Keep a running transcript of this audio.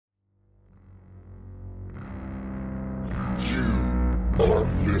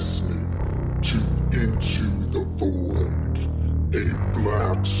listening to Into the Void, a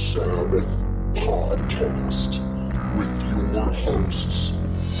Black Sabbath podcast with your hosts,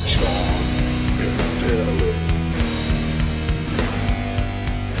 John and Darren.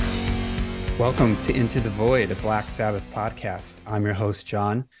 Welcome to Into the Void, a Black Sabbath podcast. I'm your host,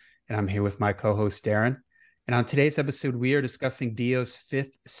 John, and I'm here with my co-host, Darren. And on today's episode, we are discussing Dio's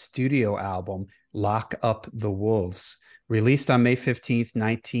fifth studio album, Lock Up The Wolves. Released on May 15th,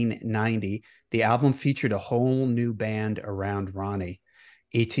 1990, the album featured a whole new band around Ronnie.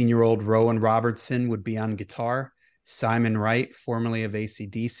 18-year-old Rowan Robertson would be on guitar, Simon Wright, formerly of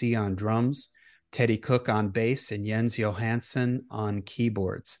AC/DC, on drums, Teddy Cook on bass, and Jens Johansson on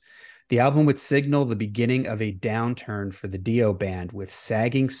keyboards. The album would signal the beginning of a downturn for the Dio band, with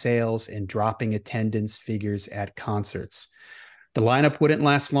sagging sales and dropping attendance figures at concerts. The lineup wouldn't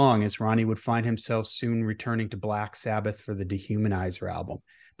last long, as Ronnie would find himself soon returning to Black Sabbath for the Dehumanizer album.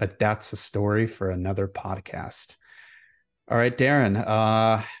 But that's a story for another podcast. All right, Darren,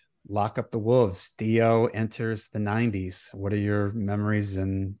 Lock Up the Wolves. Dio enters the 90s. What are your memories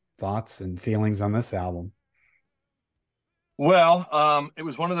and thoughts and feelings on this album? Well, it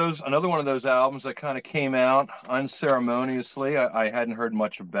was another one of those albums that kind of came out unceremoniously. I hadn't heard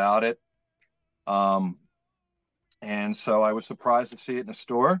much about it. And so I was surprised to see it in a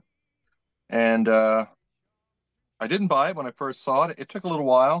store. And I didn't buy it when I first saw it. It took a little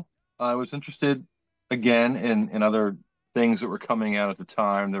while. I was interested again in other things that were coming out at the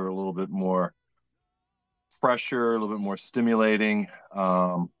time. They were a little bit more fresher, a little bit more stimulating.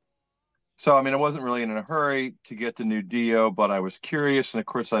 So, I mean, I wasn't really in a hurry to get the new Dio, but I was curious. And of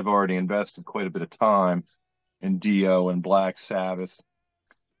course, I've already invested quite a bit of time in Dio and Black Sabbath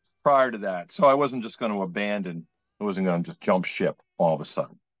prior to that. So I wasn't just going to I wasn't going to just jump ship all of a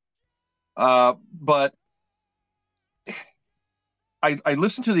sudden. But I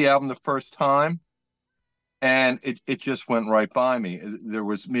listened to the album the first time, and it just went right by me. There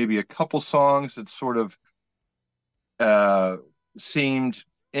was maybe a couple songs that sort of seemed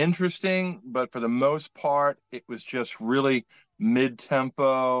interesting, but for the most part, it was just really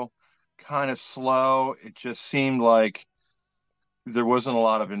mid-tempo, kind of slow. It just seemed like there wasn't a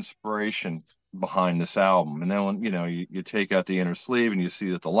lot of inspiration behind this album. And then when you take out the inner sleeve and you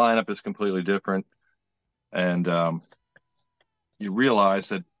see that the lineup is completely different, and you realize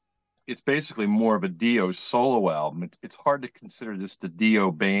that it's basically more of a Dio solo album. It's hard to consider this the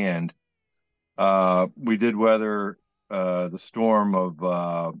Dio band. We did weather the storm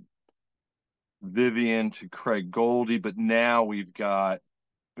of Vivian to Craig Goldie, but now we've got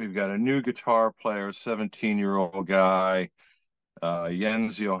a new guitar player, 17-year-old guy,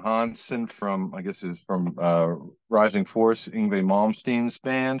 Jens Johansson from Rising Force, Yngwie Malmsteen's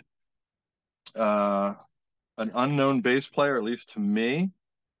band. An unknown bass player, at least to me,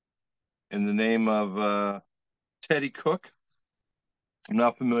 in the name of Teddy Cook.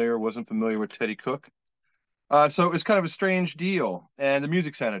 Wasn't familiar with Teddy Cook. So it was kind of a strange deal, and the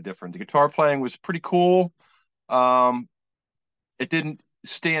music sounded different. The guitar playing was pretty cool. It didn't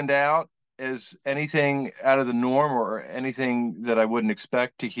stand out as anything out of the norm or anything that I wouldn't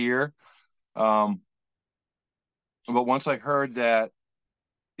expect to hear. But once I heard that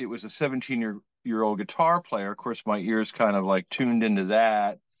it was a 17-year-old guitar player, of course, my ears kind of like tuned into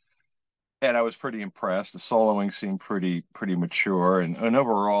that, and I was pretty impressed. The soloing seemed pretty mature, and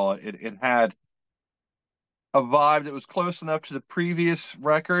overall, it had a vibe that was close enough to the previous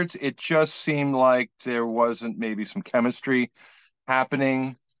records. It just seemed like there wasn't maybe some chemistry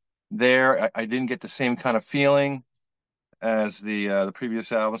happening there. I didn't get the same kind of feeling as the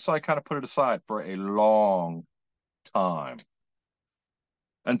previous album, so I kind of put it aside for a long time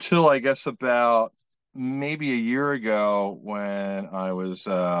until I guess about maybe a year ago when I was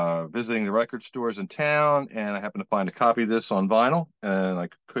visiting the record stores in town, and I happened to find a copy of this on vinyl, and I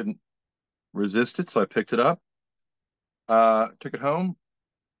couldn't resist it, so I picked it up, took it home,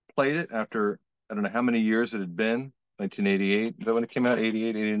 played it after I don't know how many years it had been. 1988, is that when it came out?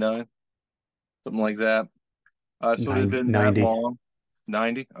 88, 89, something like that. So it had been that 90. long.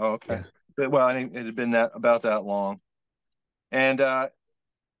 90? Oh, okay. Yeah. Well, I think it had been about that long, and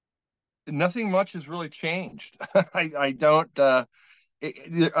nothing much has really changed. I don't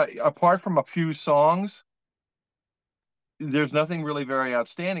apart from a few songs, there's nothing really very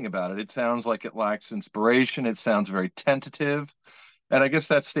outstanding about it. It sounds like it lacks inspiration. It sounds very tentative. And I guess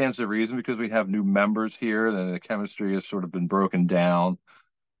that stands to reason because we have new members here, and the chemistry has sort of been broken down.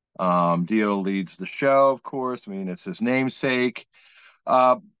 Dio leads the show, of course. I mean, it's his namesake.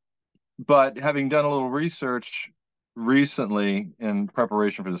 But having done a little research recently in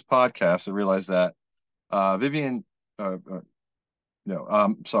preparation for this podcast, I realized that Vivian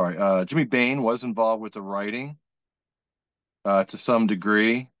No, sorry. Jimmy Bain was involved with the writing to some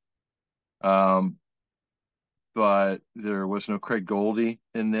degree, um, but there was no Craig Goldie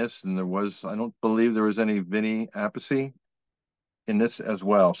in this, and I don't believe there was any Vinny Appice in this as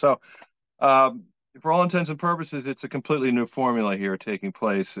well. So, um, for all intents and purposes, it's a completely new formula here taking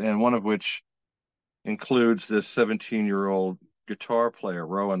place, and one of which includes this 17-year-old guitar player,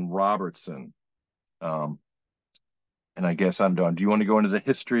 Rowan Robertson. Um, and I guess I'm done. Do you want to go into the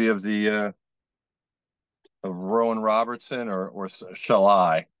history of the of Rowan Robertson, or shall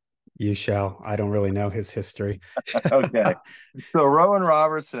I? You shall. I don't really know his history. Okay. So Rowan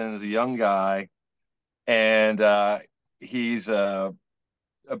Robertson is a young guy, and he's a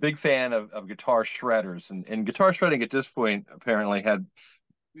big fan of guitar shredders, and guitar shredding at this point apparently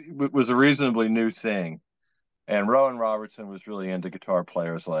was a reasonably new thing. And Rowan Robertson was really into guitar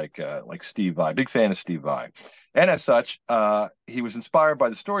players like Steve Vai, big fan of Steve Vai, and as such, he was inspired by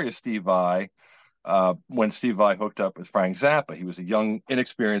the story of Steve Vai when Steve Vai hooked up with Frank Zappa. He was a young,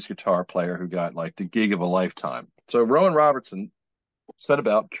 inexperienced guitar player who got like the gig of a lifetime. So Rowan Robertson set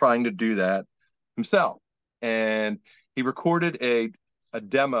about trying to do that himself, and he recorded a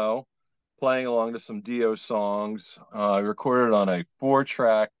demo playing along to some Dio songs. He recorded on a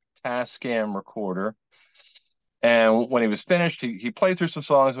 4-track Tascam recorder. And when he was finished, he played through some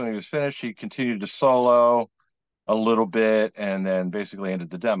songs. When he was finished, he continued to solo a little bit and then basically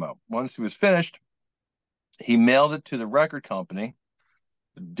ended the demo. Once he was finished, he mailed it to the record company,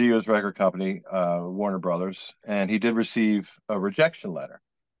 Dio's record company, Warner Brothers, and he did receive a rejection letter.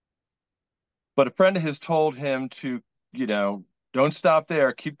 But a friend of his told him to, you know, don't stop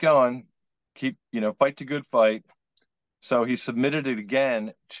there, keep going, fight the good fight. So he submitted it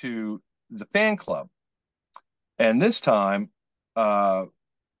again to the fan club. And this time, uh,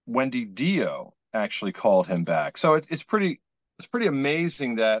 Wendy Dio actually called him back. So it's pretty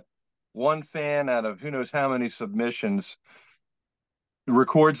amazing that one fan out of who knows how many submissions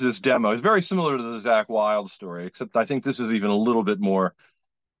records this demo. It's very similar to the Zach Wilde story, except I think this is even a little bit more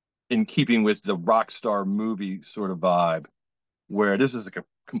in keeping with the rock star movie sort of vibe, where this is like a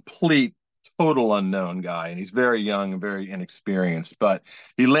complete total unknown guy, and he's very young and very inexperienced, but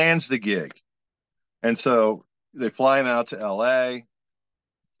he lands the gig. And so they fly him out to LA.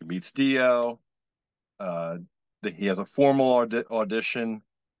 He meets Dio. Uh, he has a formal audition.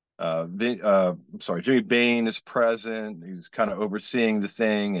 I'm sorry, Jimmy Bain is present. He's kind of overseeing the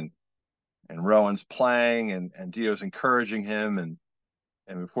thing, and Rowan's playing, and Dio's encouraging him. And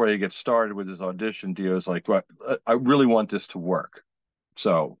before he gets started with his audition, Dio's like, "Well, I really want this to work.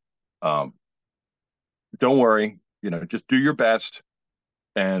 So, um, don't worry. Just do your best,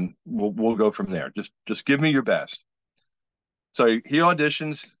 and we'll go from there. Just give me your best." So he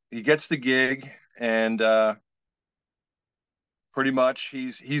auditions. He gets the gig, and pretty much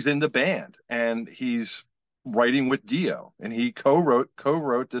he's in the band, and he's writing with Dio, and he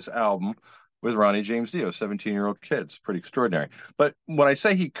co-wrote this album with Ronnie James Dio, 17-year-old kid. It's pretty extraordinary. But when I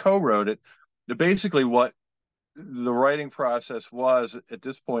say he co-wrote it, basically what the writing process was at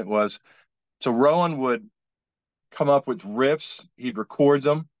this point was, so Rowan would come up with riffs, he'd record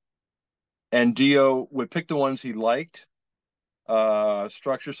them, and Dio would pick the ones he liked,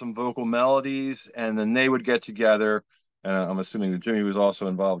 structure some vocal melodies, and then they would get together. And I'm assuming that Jimmy was also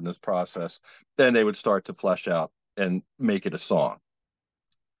involved in this process. Then they would start to flesh out and make it a song.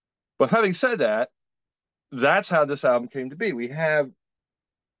 But having said that, that's how this album came to be. We don't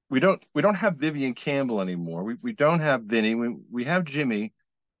have Vivian Campbell anymore. We don't have Vinny. We have Jimmy.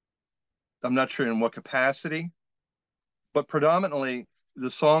 I'm not sure in what capacity, but predominantly the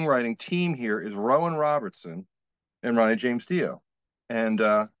songwriting team here is Rowan Robertson and Ronnie James Dio. And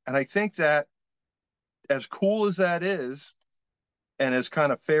I think that, as cool as that is, and as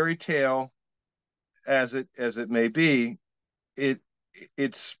kind of fairy tale as it may be, it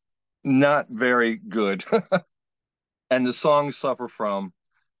it's not very good, and the songs suffer from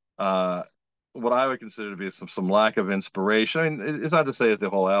uh, what I would consider to be some lack of inspiration. I mean, it's not to say that the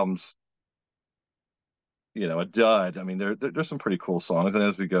whole album's a dud. I mean, there's some pretty cool songs, and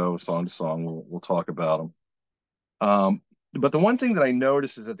as we go song to song, we'll talk about them. But the one thing that I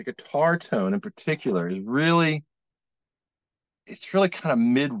noticed is that the guitar tone in particular it's really kind of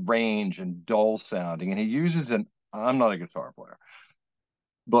mid-range and dull sounding. And he uses I'm not a guitar player,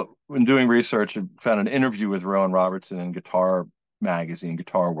 but when doing research, I found an interview with Rowan Robertson in Guitar Magazine,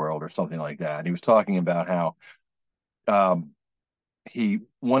 Guitar World, or something like that. And he was talking about how um, he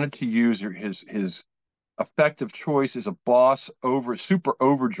wanted to use his effective choice as a Boss super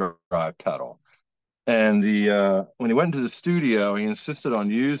overdrive pedal. And the when he went into the studio, he insisted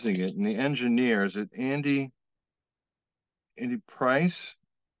on using it. And the engineer, is it Andy Price,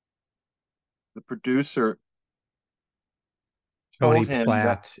 the producer, Tony told him that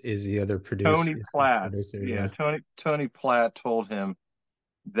Platt is the other Tony producer. Is the Platt, producer, yeah, yeah. Tony Platt told him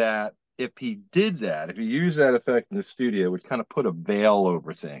that if he did that, if he used that effect in the studio, it would kind of put a veil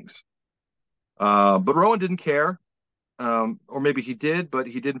over things. But Rowan didn't care, or maybe he did, but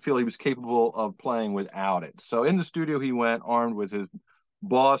he didn't feel he was capable of playing without it. So in the studio, he went armed with his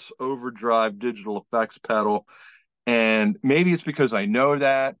Boss Overdrive digital effects pedal. And maybe it's because I know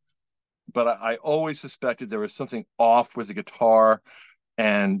that, but I always suspected there was something off with the guitar.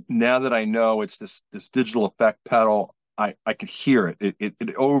 And now that I know it's this digital effect pedal, I could hear it.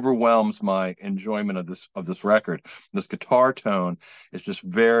 It overwhelms my enjoyment of this record. This guitar tone is just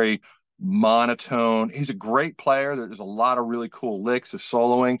very monotone. He's a great player. There's a lot of really cool licks of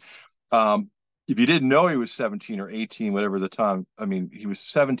soloing. Um, if you didn't know he was 17 or 18, whatever the time, I mean, he was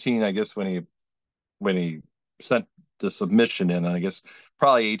 17, I guess, when he sent the submission in, and I guess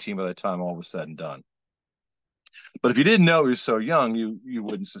probably 18 by the time all was said and done. But if you didn't know he was so young, you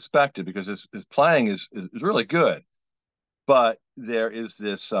wouldn't suspect it because his playing is really good. But there is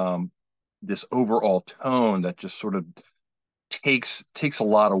this overall tone that just sort of takes a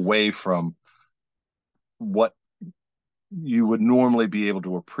lot away from what you would normally be able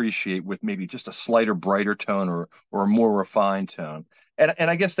to appreciate with maybe just a slighter brighter tone or a more refined tone.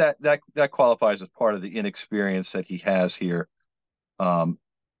 And I guess that qualifies as part of the inexperience that he has here, um,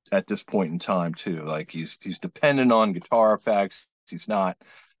 at this point in time too. Like he's dependent on guitar effects. He's not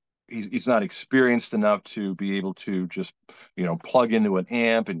experienced enough to be able to just plug into an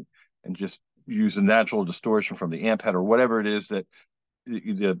amp and just use the natural distortion from the amp head or whatever it is that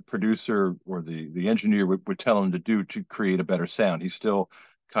the producer or the engineer would tell him to do to create a better sound. He's still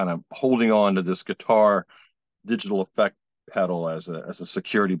kind of holding on to this guitar digital effect pedal as a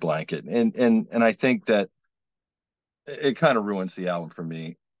security blanket, and I think that it kind of ruins the album for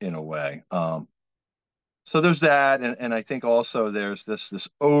me in a way. So there's that, and I think also there's this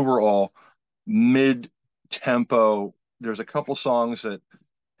overall mid tempo. There's a couple songs that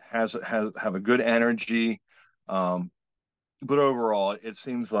have a good energy, um, but overall it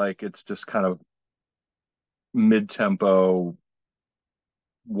seems like it's just kind of mid tempo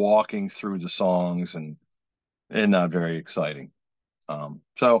walking through the songs and not very exciting.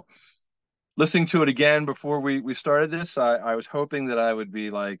 So listening to it again before we started this, I was hoping that I would be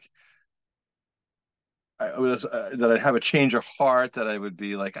like that I'd have a change of heart, that I would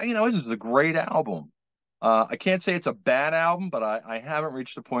be like, this is a great album. I can't say it's a bad album, but I haven't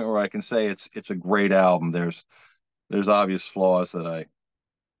reached the point where I can say it's a great album. There's obvious flaws that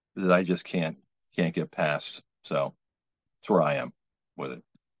I just can't get past. So that's where I am with it.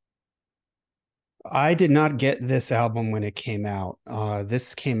 I did not get this album when it came out.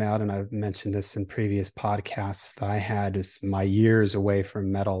 This came out, and I've mentioned this in previous podcasts. That I had my years away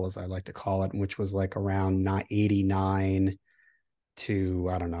from metal, as I like to call it, which was like around 89 to,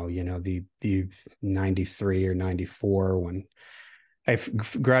 I don't know, the 93 or 94, when I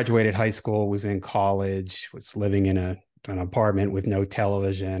graduated high school, was in college, was living in an apartment with no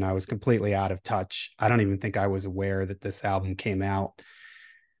television. I was completely out of touch. I don't even think I was aware that this album came out.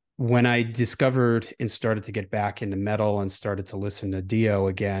 When I discovered and started to get back into metal and started to listen to Dio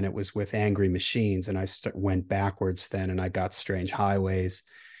again, it was with Angry Machines, and I went backwards then, and I got Strange Highways,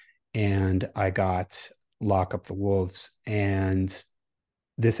 and I got Lock Up the Wolves, and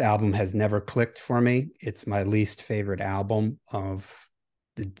this album has never clicked for me. It's my least favorite album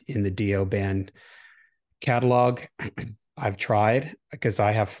in the Dio band catalog. I've tried, because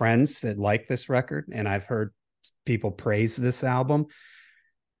I have friends that like this record, and I've heard people praise this album.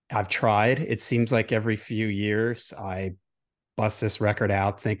 I've tried. It seems like every few years I bust this record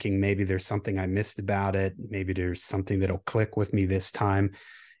out thinking maybe there's something I missed about it. Maybe there's something that'll click with me this time.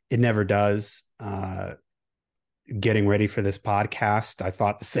 It never does. Getting ready for this podcast, I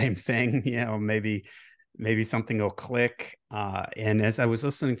thought the same thing. Maybe something will click. And as I was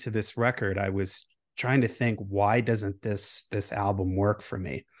listening to this record, I was trying to think, why doesn't this album work for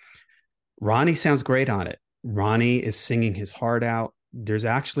me? Ronnie sounds great on it. Ronnie is singing his heart out. There's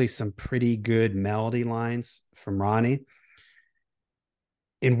actually some pretty good melody lines from Ronnie.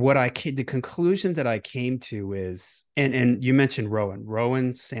 And the conclusion that I came to is, and you mentioned Rowan.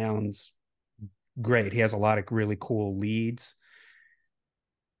 Rowan sounds great. He has a lot of really cool leads,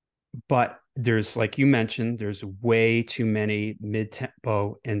 but there's, like you mentioned, there's way too many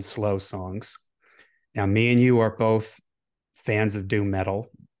mid-tempo and slow songs. Now, me and you are both fans of doom metal.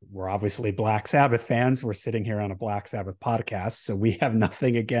 We're obviously Black Sabbath fans. We're sitting here on a Black Sabbath podcast, so we have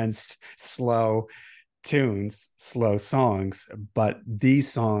nothing against slow tunes, slow songs, but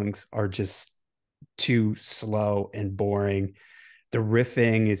these songs are just too slow and boring. The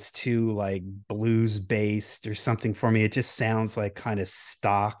riffing is too like blues based or something for me. It just sounds like kind of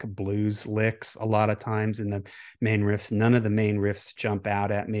stock blues licks a lot of times in the main riffs. None of the main riffs jump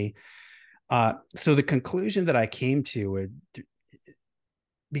out at me. So the conclusion that I came to,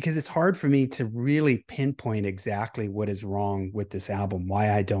 because it's hard for me to really pinpoint exactly what is wrong with this album,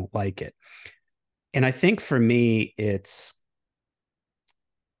 why I don't like it. And I think for me, it's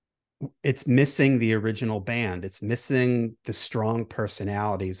missing the original band. It's missing the strong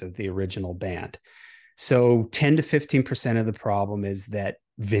personalities of the original band. So 10 to 15% of the problem is that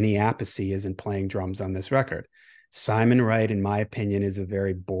Vinny Appice isn't playing drums on this record. Simon Wright, in my opinion, is a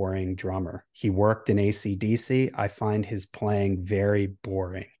very boring drummer. He worked in AC/DC. I find his playing very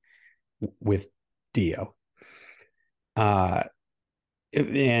boring with Dio.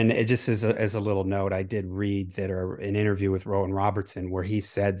 And it just as a little note, I did read that or an interview with Rowan Robertson where he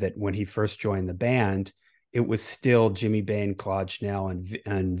said that when he first joined the band, it was still Jimmy Bain, Claude Schnell,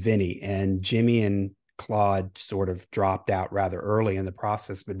 and Vinny. And Jimmy and Claude sort of dropped out rather early in the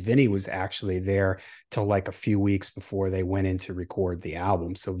process, but Vinny was actually there till like a few weeks before they went in to record the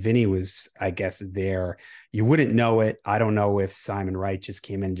album. So Vinny was, I guess, there. You wouldn't know it. I don't know if Simon Wright just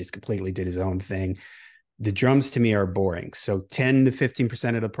came in and just completely did his own thing. The drums to me are boring. So 10 to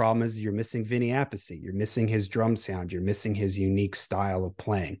 15% of the problem is you're missing Vinny Appice. You're missing his drum sound. You're missing his unique style of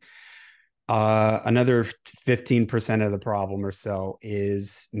playing. Another 15% of the problem or so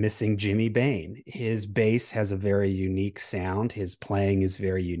is missing Jimmy Bain. His bass has a very unique sound. His playing is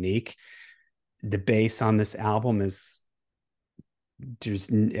very unique. The bass on this album is there's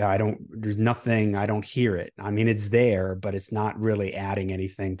nothing, I don't hear it. I mean, it's there, but it's not really adding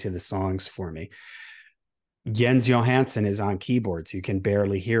anything to the songs for me. Jens Johansson is on keyboards. You can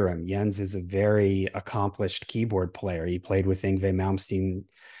barely hear him. Jens is a very accomplished keyboard player. He played with Yngwie Malmsteen.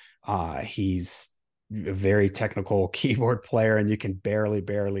 He's a very technical keyboard player, and you can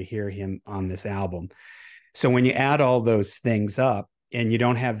barely hear him on this album. So when you add all those things up, and you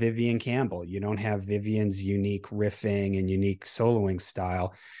don't have Vivian Campbell, you don't have Vivian's unique riffing and unique soloing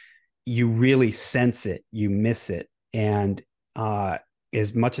style, you really sense it. You miss it. And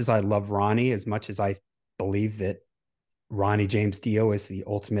as much as I love Ronnie, as much as I believe that Ronnie James Dio is the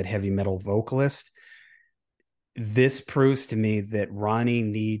ultimate heavy metal vocalist, this proves to me that Ronnie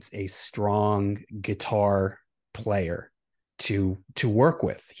needs a strong guitar player to work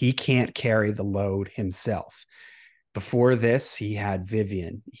with. He can't carry the load himself. Before this, he had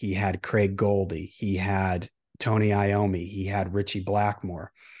Vivian, he had Craig Goldie, he had Tony Iommi, he had Richie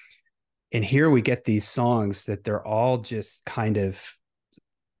Blackmore. And here we get these songs that they're all just kind of,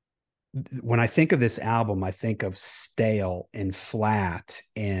 when I think of this album, I think of stale and flat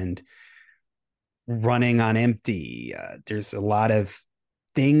and running on empty. There's a lot of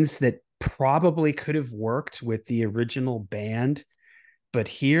things that probably could have worked with the original band, but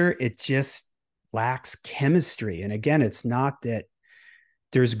here it just lacks chemistry. And again, it's not that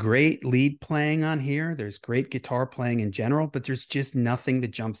there's great lead playing on here. There's great guitar playing in general, but there's just nothing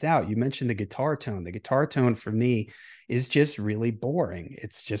that jumps out. You mentioned the guitar tone. The guitar tone for me is just really boring.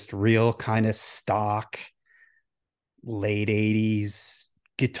 It's just real kind of stock late 80s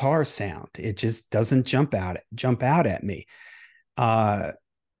guitar sound. It just doesn't jump out at me. The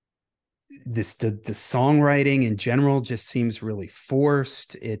songwriting in general just seems really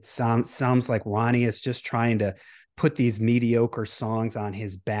forced. It sounds like Ronnie is just trying to put these mediocre songs on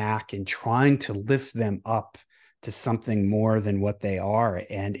his back and trying to lift them up to something more than what they are.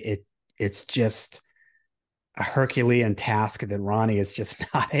 And it's just a Herculean task that Ronnie is just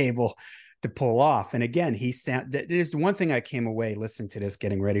not able to pull off. And again, there's one thing I came away listening to this,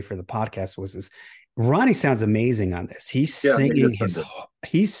 getting ready for the podcast, was this: Ronnie sounds amazing on this. He's singing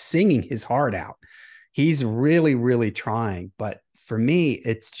his heart out. He's really, really trying. But for me,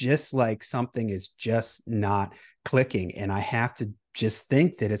 it's just like something is just not clicking. And I have to just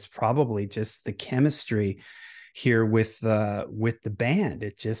think that it's probably just the chemistry here with the band.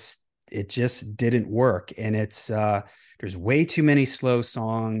 It just didn't work. And there's way too many slow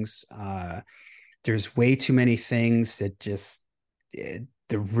songs. There's way too many things that the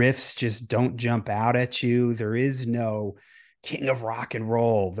riffs just don't jump out at you. There is no King of Rock and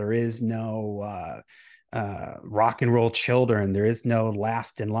Roll. There is no Rock and Roll Children. There is no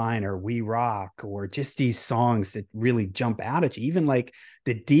Last in Line or We Rock, or just these songs that really jump out at you. Even like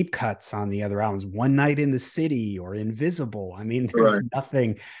the deep cuts on the other albums, One Night in the City or Invisible. I mean,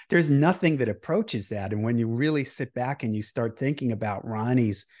 there's nothing that approaches that. And when you really sit back and you start thinking about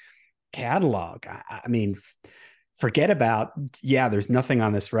Ronnie's catalog, I mean, forget about, there's nothing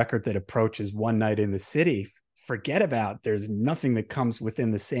on this record that approaches One Night in the City. forget about. There's nothing that comes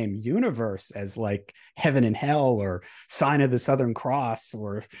within the same universe as like Heaven and Hell or Sign of the Southern Cross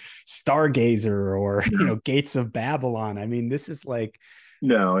or Stargazer or, No, Gates of Babylon. I mean, this is like,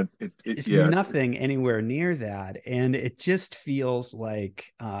 no, it's yeah, nothing anywhere near that. And it just feels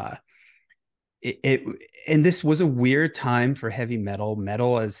like it and this was a weird time for heavy metal.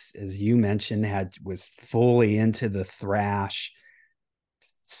 Metal, as you mentioned, was fully into the thrash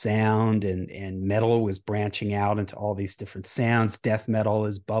sound, and metal was branching out into all these different sounds. Death metal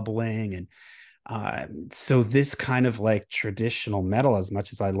is bubbling, and so this kind of like traditional metal, as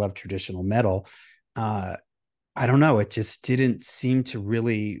much as I love traditional metal, uh I don't know, it just didn't seem to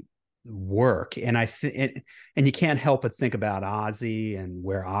really work. And I think, and you can't help but think about Ozzy and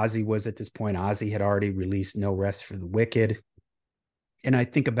where Ozzy was at this point. Ozzy had already released No Rest for the Wicked, and I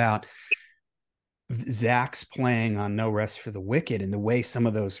think about Zach's playing on No Rest for the Wicked, and the way some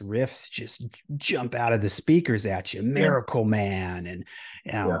of those riffs just jump out of the speakers at you. yeah, Miracle Man and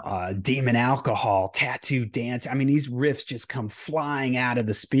yeah, Demon Alcohol, Tattoo Dance. I mean, these riffs just come flying out of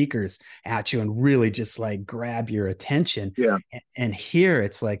the speakers at you and really just like grab your attention. yeah, And here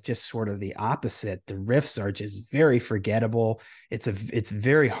it's like just sort of the opposite. The riffs are just very forgettable. It's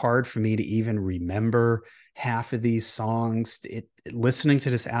very hard for me to even remember half of these songs. Listening to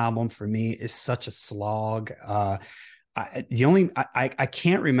this album for me is such a slog. I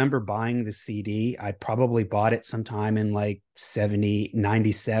can't remember buying the CD. I probably bought it sometime in like 70,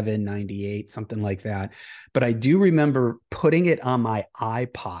 97, 98, something like that. But I do remember putting it on my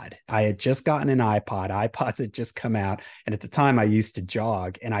iPod. I had just gotten an iPod. iPods had just come out. And at the time I used to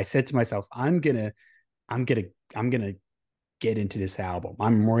jog. And I said to myself, I'm gonna, I'm gonna get into this album.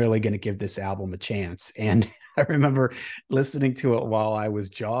 I'm really going to give this album a chance. And I remember listening to it while I was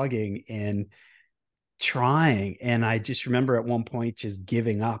jogging and trying. And I just remember at one point just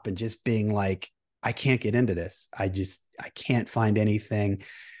giving up and just being like, I can't get into this. I can't find anything.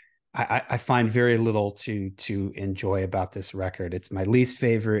 I find very little to enjoy about this record. It's my least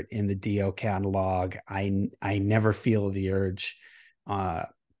favorite in the Dio catalog. I never feel the urge uh,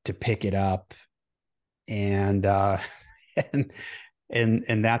 to pick it up, and and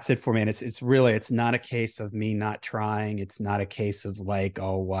and that's it for me. And it's really, it's not a case of me not trying. It's not a case of like,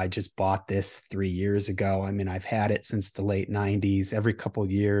 oh, well, I just bought this 3 years ago. I mean, I've had it since the late 90s. Every couple of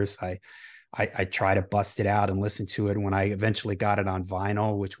years I try to bust it out and listen to it. When I eventually got it on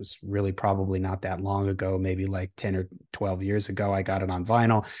vinyl, which was really probably not that long ago, maybe like 10 or 12 years ago, I got it on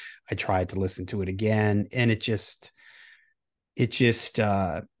vinyl. I tried to listen to it again, and it just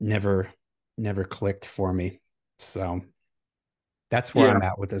never clicked for me. So that's where yeah. I'm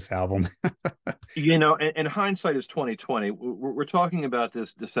at with this album. And hindsight is 2020. We're talking about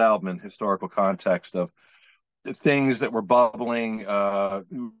this album in historical context of the things that were bubbling.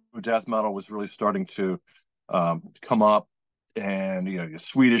 Death metal was really starting to come up, and your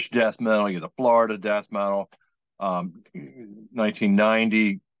Swedish death metal, the Florida death metal.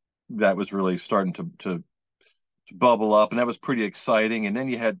 1990, that was really starting to bubble up, and that was pretty exciting. And then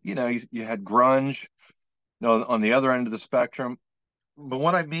you had grunge, on the other end of the spectrum. But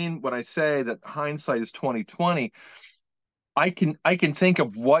what I mean, when I say that hindsight is 2020, I can think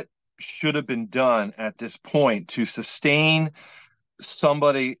of what should have been done at this point to sustain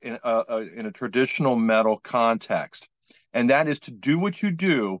somebody in a traditional metal context, and that is to do what you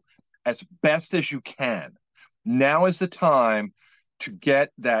do as best as you can. Now is the time to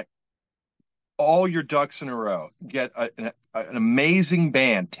get that all your ducks in a row. Get an amazing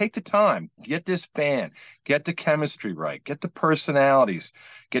band. Take the time. Get this band. Get the chemistry right. Get the personalities.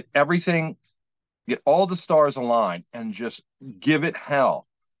 Get everything. Get all the stars aligned, and just give it hell.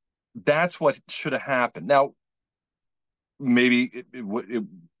 That's what should have happened. Now, maybe it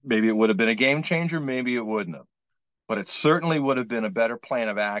would have been a game changer. Maybe it wouldn't have. But it certainly would have been a better plan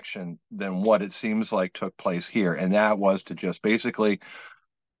of action than what it seems like took place here. And that was to just basically,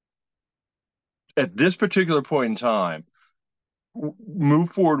 at this particular point in time, move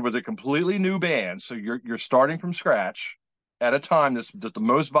forward with a completely new band. So you're starting from scratch at a time that's the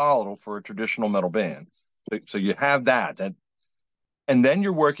most volatile for a traditional metal band. So you have that, and then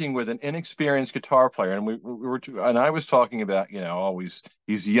you're working with an inexperienced guitar player. And and I was talking about, always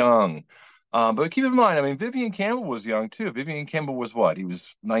he's young. But keep in mind, I mean, Vivian Campbell was young too. Vivian Campbell was what? He was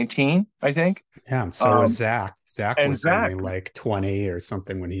 19, I think. Yeah, so was Um, Zach. Zach and was Zach, only like 20 or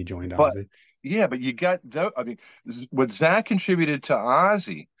something when he joined but Ozzy. yeah, but I mean, what Zach contributed to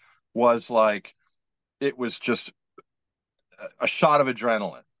Ozzy was like, it was just a shot of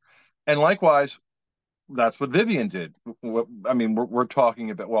adrenaline. And likewise, that's what Vivian did. I mean, we're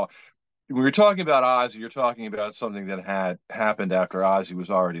talking about, well, when we were talking about Ozzy, you're talking about something that had happened after Ozzy was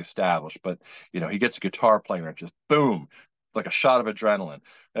already established. But he gets a guitar player and just boom, like a shot of adrenaline.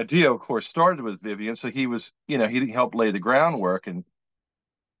 Now Dio, of course, started with Vivian, so he was, he helped lay the groundwork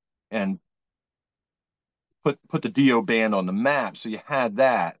and put the Dio band on the map. So you had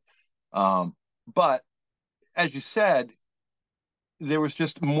that. But as you said, there was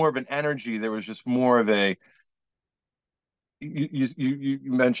just more of an energy. There was just more of a you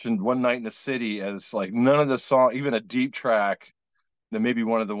mentioned One Night in the City as like none of the song, even a deep track that maybe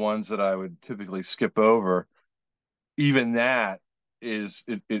one of the ones that I would typically skip over. Even that it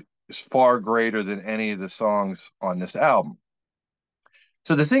is far greater than any of the songs on this album.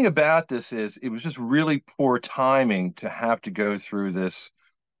 So the thing about this is it was just really poor timing to have to go through this,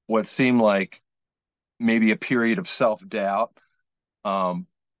 what seemed like maybe a period of self-doubt, um,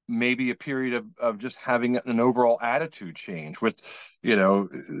 maybe a period of just having an overall attitude change with,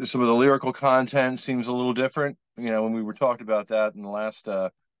 some of the lyrical content seems a little different. When we were talking about that in the last,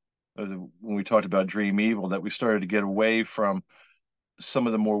 when we talked about Dream Evil, that we started to get away from some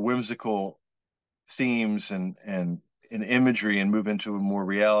of the more whimsical themes and imagery and move into a more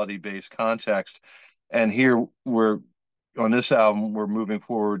reality-based context. And here we're on this album, we're moving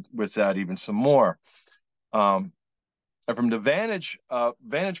forward with that even some more. And from the vantage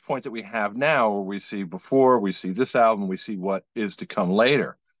point that we have now, where we see before, we see this album, we see what is to come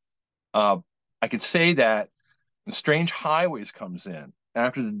later. Uh, I could say that Strange Highways comes in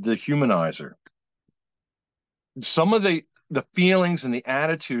after the Humanizer. Some of the feelings and the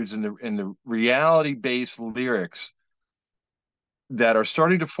attitudes and the reality based lyrics that are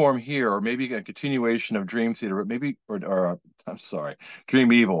starting to form here, or maybe a continuation of Dream Theater, but maybe or I'm sorry,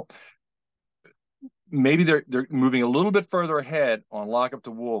 Dream Evil. Maybe they're moving a little bit further ahead on Lock Up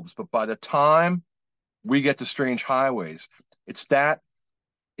the Wolves, but by the time we get to Strange Highways, it's that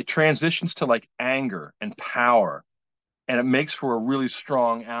it transitions to like anger and power, and it makes for a really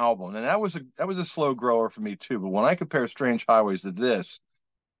strong album. And that was a slow grower for me too. But when I compare Strange Highways to this,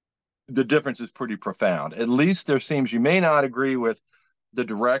 the difference is pretty profound. At least there seems, you may not agree with the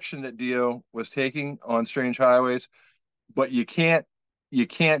direction that Dio was taking on Strange Highways, but you can't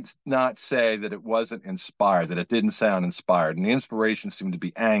not say that it wasn't inspired, that it didn't sound inspired. And the inspiration seemed to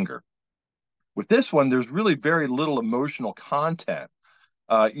be anger. With this one, there's really very little emotional content.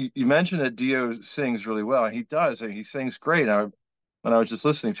 You mentioned that Dio sings really well, and he does. And he sings great. When I was just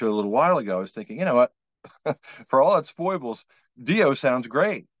listening to it a little while ago, I was thinking, you know what? For all its foibles, Dio sounds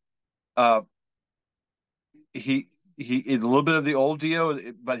great. Uh, he he a little bit of the old Dio,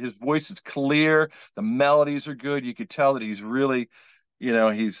 but his voice is clear. The melodies are good. You could tell that he's really,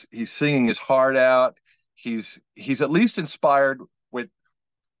 he's singing his heart out. He's at least inspired with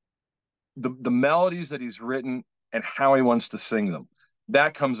the melodies that he's written and how he wants to sing them.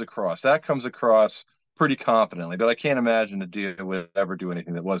 That comes across. That comes across pretty confidently. But I can't imagine that Dio would ever do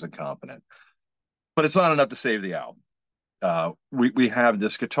anything that wasn't confident. But it's not enough to save the album. We have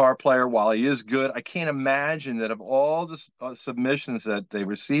this guitar player. While he is good, I can't imagine that of all the submissions that they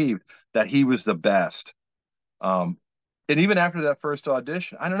received, that he was the best. Um, and even after that first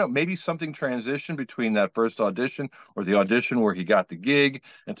audition, I don't know, maybe something transitioned between that first audition or the audition where he got the gig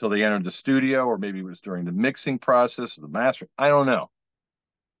until they entered the studio, or maybe it was during the mixing process or the master. I don't know.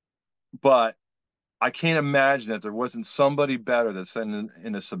 But I can't imagine that there wasn't somebody better that sent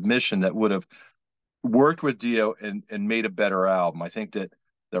in a submission that would have worked with Dio and made a better album. I think that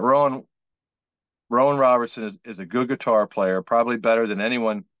Rowan Robertson is a good guitar player, probably better than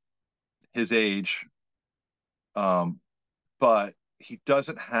anyone his age. Um, but he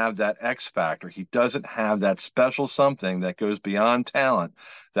doesn't have that X factor. He doesn't have that special something that goes beyond talent,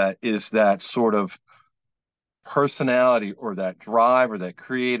 that is that sort of personality or that drive or that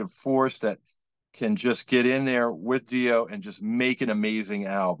creative force that can just get in there with Dio and just make an amazing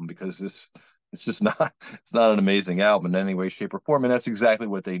album, because it's just not it's not an amazing album in any way, shape, or form. And that's exactly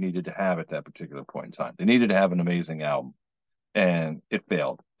what they needed to have at that particular point in time. They needed to have an amazing album, and it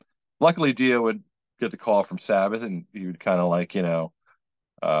failed. Luckily, Dio would get the call from Sabbath, and he would kind of like,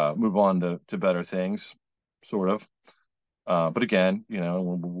 move on to better things, sort of. But again,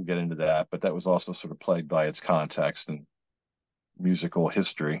 we'll get into that. But that was also sort of plagued by its context and musical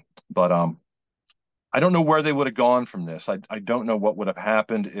history. But I don't know where they would have gone from this. I don't know what would have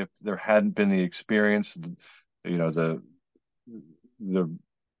happened if there hadn't been the experience, the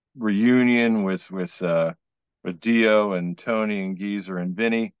reunion with Dio and Tony and Geezer and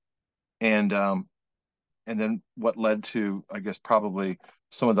Vinny, and and then what led to, I guess, probably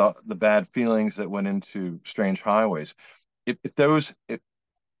some of the bad feelings that went into Strange Highways. If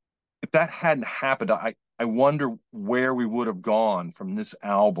that hadn't happened, I wonder where we would have gone from this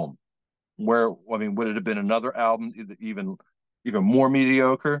album Where, I mean, would it have been another album even more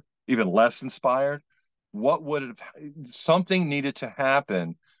mediocre, even less inspired? What would have something needed to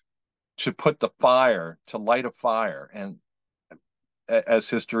happen to put the fire, to light a fire? And as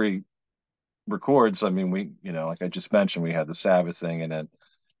history records, I mean, like I just mentioned, we had the Sabbath thing, and then,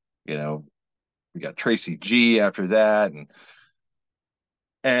 you know, we got Tracy G after that,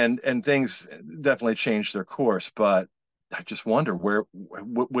 and things definitely changed their course. But I just wonder where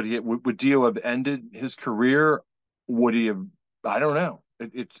would Dio have ended his career? Would he have? I don't know.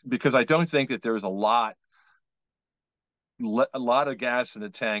 It's because I don't think that there was a lot of gas in the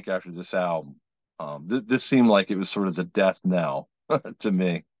tank after this album. This seemed like it was sort of the death knell to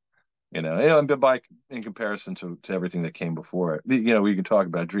me. But in comparison to everything that came before it, we can talk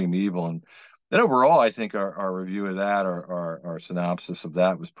about Dream Evil, and overall, I think our review of that, our synopsis of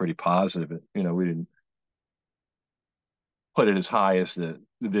that was pretty positive. We didn't put it as high as the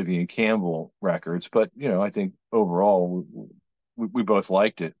Vivian Campbell records, but I think overall we both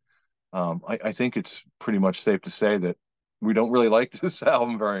liked it. I think it's pretty much safe to say that we don't really like this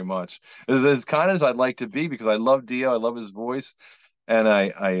album very much, as kind as I'd like to be, because I love Dio, I love his voice, and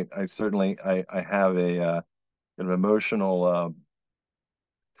I certainly I have an emotional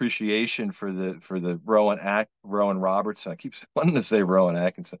appreciation for the Rowan Robertson. I keep wanting to say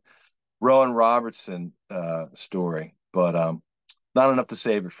Rowan Robertson story, but not enough to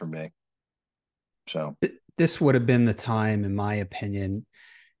save it for me. So This would have been the time, in my opinion,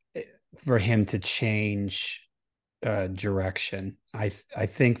 for him to change direction. I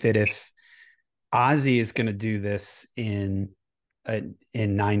think that if Ozzy is going to do this in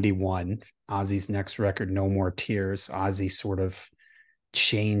 91, Ozzy's next record, No More Tears, Ozzy sort of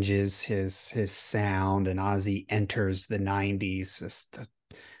changes his sound, and Ozzy enters the 90s, just a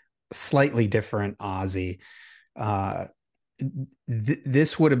slightly different Ozzy. Uh,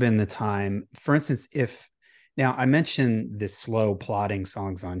 this would have been the time. For instance, if now I mentioned the slow plodding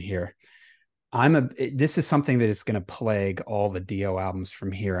songs on here, this is something that is going to plague all the Dio albums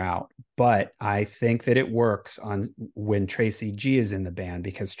from here out. But I think that it works on when Tracy G is in the band,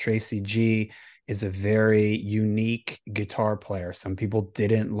 because Tracy G is a very unique guitar player. Some people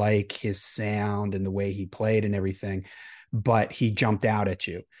didn't like his sound and the way he played and everything, but he jumped out at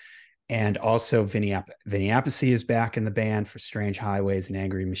you. And also Vinny Appice is back in the band for Strange Highways and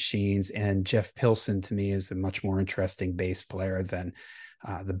Angry Machines. And Jeff Pilson, to me, is a much more interesting bass player than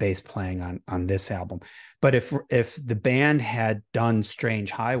the bass playing on this album. But if the band had done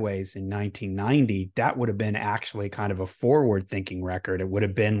Strange Highways in 1990, that would have been actually kind of a forward thinking record. It would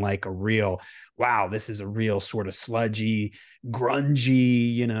have been like a real, wow, this is a real sort of sludgy,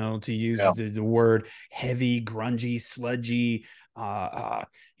 grungy, to use the word, heavy, grungy, sludgy,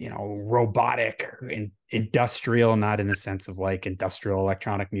 robotic and industrial, not in the sense of like industrial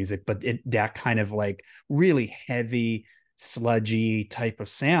electronic music, but that kind of like really heavy, sludgy type of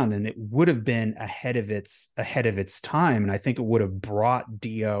sound. And it would have been ahead of its time. And I think it would have brought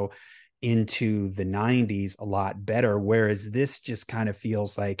Dio into the 90s a lot better. Whereas this just kind of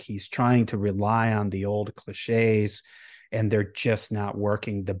feels like he's trying to rely on the old cliches and they're just not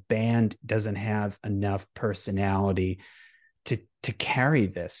working. The band doesn't have enough personality to carry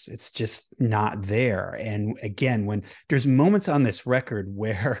this. It's just not there. And again, when there's moments on this record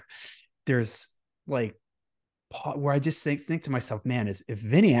where there's like, where I just think to myself, man, if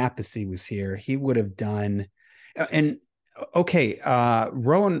Vinny Appice was here, he would have done. And okay,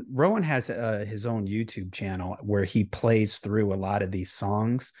 Rowan has his own YouTube channel where he plays through a lot of these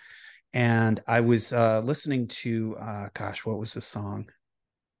songs. And I was listening to, what was the song?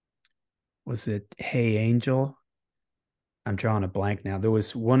 Was it Hey Angel? I'm drawing a blank now. There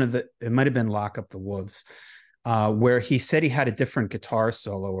was it might have been Lock Up the Wolves, where he said he had a different guitar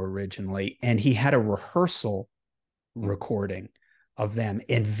solo originally, and he had a rehearsal recording of them.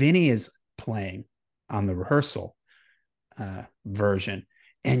 And Vinny is playing on the rehearsal version.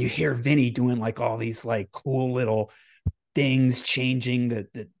 And you hear Vinny doing like all these like cool little things, changing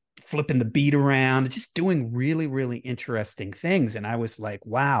the flipping the beat around, just doing really, really interesting things. And I was like,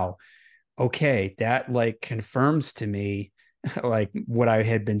 wow, okay, that like confirms to me like what I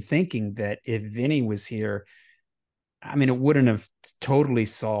had been thinking, that if Vinny was here, I mean, it wouldn't have totally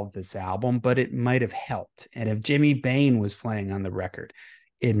solved this album, but it might have helped. And if Jimmy Bain was playing on the record,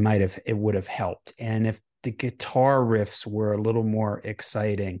 it would have helped. And if the guitar riffs were a little more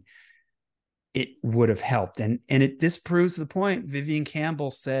exciting, it would have helped. And it disproves the point. Vivian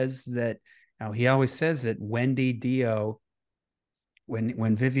Campbell says that, he always says that Wendy Dio,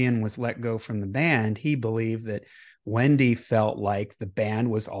 when Vivian was let go from the band, he believed that Wendy felt like the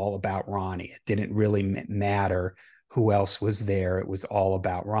band was all about Ronnie. It didn't really matter who else was there. It was all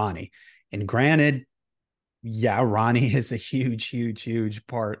about Ronnie. And granted, yeah, Ronnie is a huge, huge, huge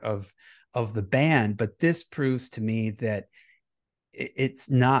part of the band, but this proves to me that it's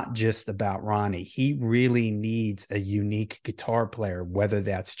not just about Ronnie. He really needs a unique guitar player, whether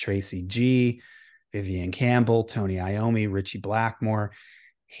that's Tracy G, Vivian Campbell, Tony Iommi, Richie Blackmore.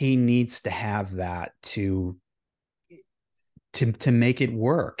 He needs to have that to make it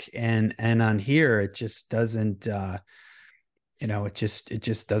work. And on here, it just doesn't. It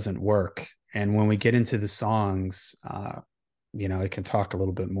just doesn't work. And when we get into the songs, I can talk a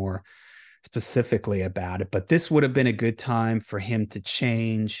little bit more specifically about it, but this would have been a good time for him to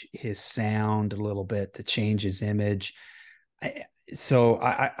change his sound a little bit, to change his image. So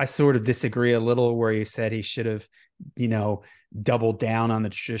I sort of disagree a little where he said he should have, you know, doubled down on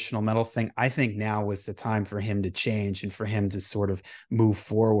the traditional metal thing. I think now was the time for him to change and for him to sort of move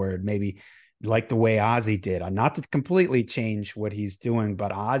forward, maybe like the way Ozzy did. Not to completely change what he's doing,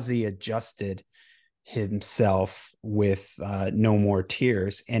 but Ozzy adjusted himself with No More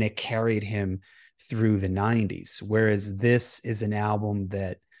Tears, and it carried him through the 90s. Whereas this is an album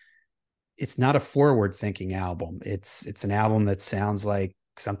that it's not a forward thinking album. It's an album that sounds like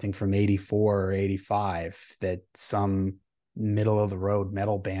something from 84 or 85 that some middle of the road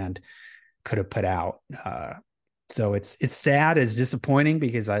metal band could have put out. So it's sad, it's disappointing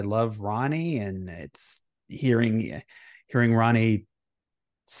because I love Ronnie, and it's hearing Ronnie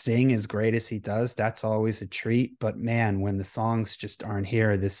sing as great as he does, that's always a treat. But man, when the songs just aren't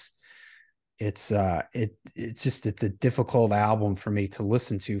here, it's a difficult album for me to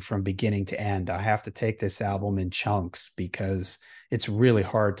listen to from beginning to end. I have to take this album in chunks because it's really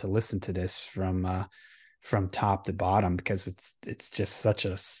hard to listen to this from top to bottom, because it's just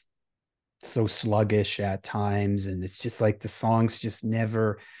so sluggish at times, and it's just like the songs just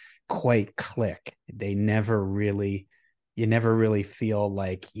never quite click. They never really You never really feel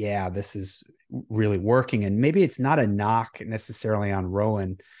like, yeah, this is really working. And maybe it's not a knock necessarily on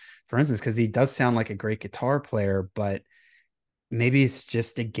Rowan, for instance, because he does sound like a great guitar player, but maybe it's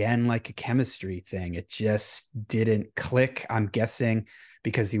just again like a chemistry thing. It just didn't click. I'm guessing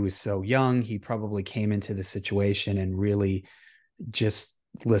because he was so young, he probably came into the situation and really just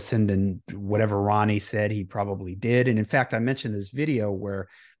listened, and whatever Ronnie said, he probably did. And in fact, I mentioned this video where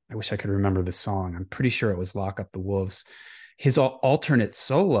I wish I could remember the song. I'm pretty sure it was Lock Up the Wolves. His alternate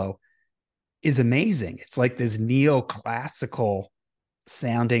solo is amazing. It's like this neoclassical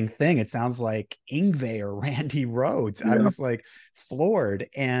sounding thing. It sounds like Yngwie or Randy Rhoads. I Yeah. was like floored.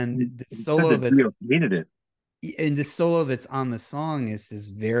 And the He said solo that that's Dio hated it. and the solo that's on the song is this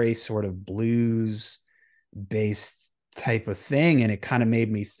very sort of blues based type of thing. And it kind of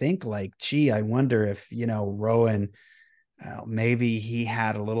made me think like, gee, I wonder if, Rowan, maybe he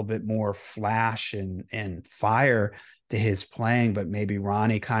had a little bit more flash and fire to his playing, but maybe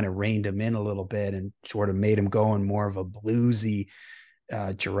Ronnie kind of reined him in a little bit and sort of made him go in more of a bluesy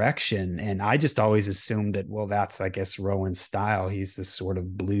direction. And I just always assumed that, well, that's, I guess, Rowan's style. He's this sort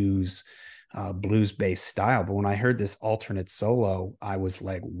of blues based style. But when I heard this alternate solo, I was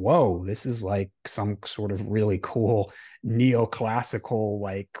like, whoa, this is like some sort of really cool neoclassical,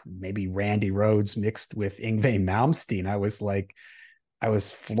 like maybe Randy Rhoads mixed with Yngwie Malmsteen. I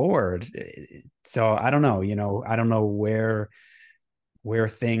was floored. So I don't know, I don't know where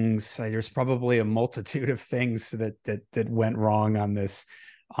things, there's probably a multitude of things that went wrong on this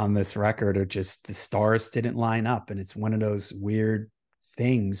record, or just the stars didn't line up. And it's one of those weird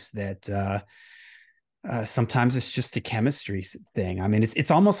things that sometimes it's just a chemistry thing. I mean,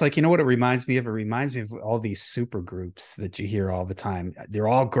 it's almost like, what it reminds me of? It reminds me of all these super groups that you hear all the time. They're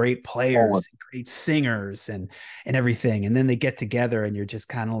all great players, great singers, and everything. And then they get together and you're just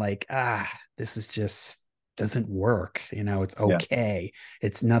kind of like, this is just doesn't work. It's okay. Yeah.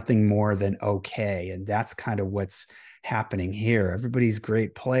 It's nothing more than okay. And that's kind of what's happening here. Everybody's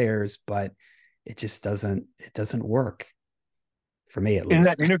great players, but it doesn't work. For me, at In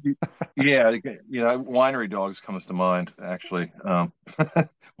least. that interview, yeah, Winery Dogs comes to mind actually, when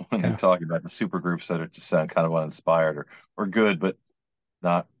you're talking about the super groups that are just sound kind of uninspired or good, but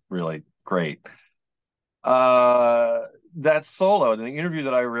not really great. That solo, in the interview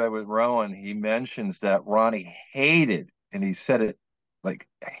that I read with Rowan, he mentions that Ronnie hated, and he said it like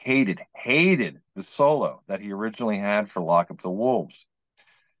hated the solo that he originally had for Lock Up the Wolves,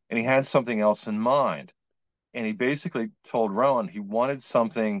 and he had something else in mind. And he basically told Rowan he wanted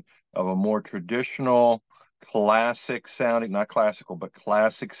something of a more traditional, classic sounding, not classical, but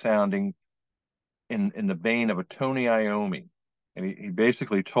classic sounding in the vein of a Tony Iommi. And he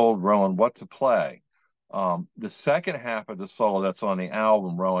basically told Rowan what to play. The second half of the solo that's on the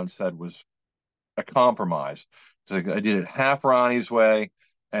album, Rowan said, was a compromise. So I did it half Ronnie's way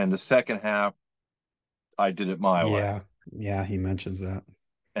and the second half I did it my way. Yeah. Yeah, he mentions that.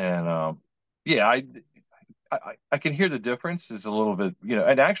 And yeah, I can hear the difference. It's a little bit,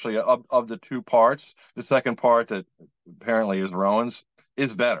 and actually of the two parts, the second part that apparently is Rowan's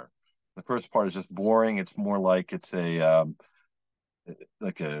is better. The first part is just boring. It's more like it's a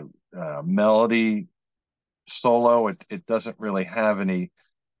like a melody solo. It doesn't really have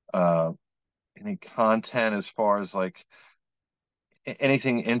uh any content as far as like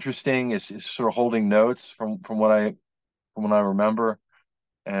anything interesting. It's sort of holding notes from what I remember,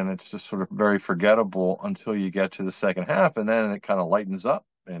 and it's just sort of very forgettable until you get to the second half, and then it kind of lightens up,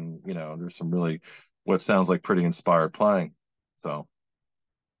 and there's some really what sounds like pretty inspired playing. So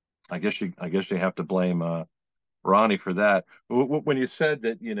I guess you have to blame Ronnie for that. When you said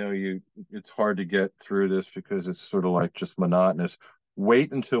that it's hard to get through this because it's sort of like just monotonous.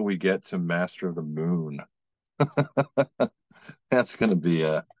 Wait until we get to Master of the Moon. That's gonna be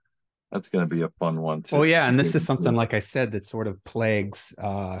a that's gonna be a fun one Well, yeah, to and this get is something into. like I said that sort of plagues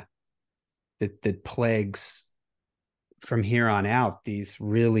that plagues from here on out these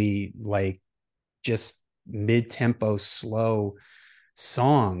really like just mid-tempo slow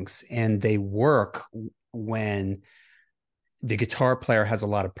songs, and they work when the guitar player has a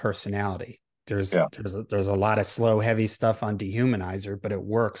lot of personality. There's Yeah. there's a lot of slow, heavy stuff on Dehumanizer, but it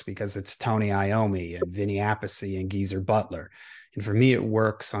works because it's Tony Iommi and Vinny Appice and Geezer Butler. And for me, it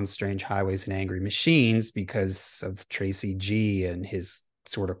works on Strange Highways and Angry Machines because of Tracy G and his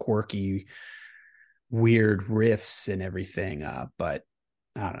sort of quirky, weird riffs and everything. But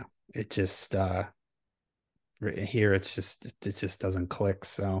I don't know. It just here it just doesn't click.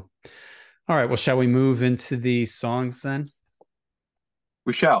 So all right, well, shall we move into the songs then?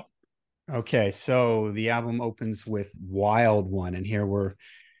 We shall. Okay, so the album opens with Wild One, and here we're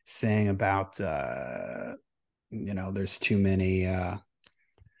saying about there's too many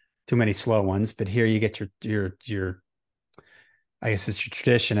slow ones, but here you get your I guess it's your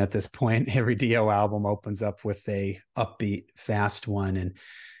tradition at this point. Every Dio album opens up with a upbeat, fast one.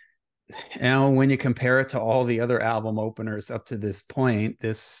 And when you compare it to all the other album openers up to this point,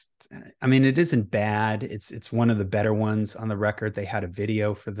 I mean, it isn't bad. It's one of the better ones on the record. They had a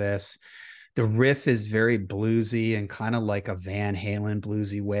video for this. The riff is very bluesy and kind of like a Van Halen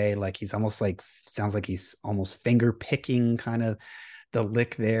bluesy way. Like he's almost like sounds like he's almost finger picking kind of the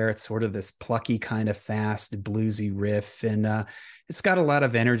lick there. It's sort of this plucky kind of fast bluesy riff, and it's got a lot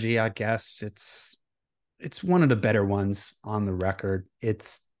of energy. I guess it's one of the better ones on the record.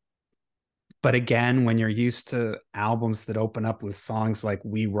 But again, when you're used to albums that open up with songs like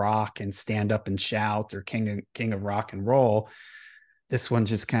 "We Rock" and "Stand Up and Shout" or "King of Rock and Roll," this one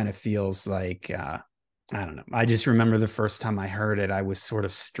just kind of feels like I don't know. I just remember the first time I heard it, I was sort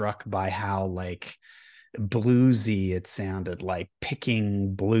of struck by how like bluesy it sounded, like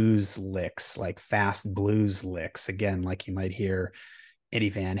picking blues licks, like fast blues licks. Again, like you might hear Eddie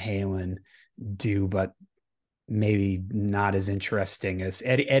Van Halen do, but maybe not as interesting as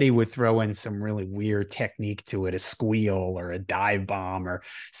Eddie would throw in some really weird technique to it, a squeal or a dive bomb or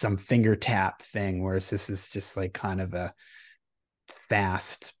some finger tap thing, whereas this is just like kind of a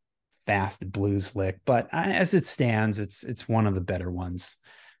fast, fast blues lick. But as it stands, it's one of the better ones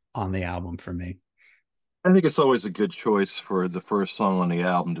on the album for me. I think it's always a good choice for the first song on the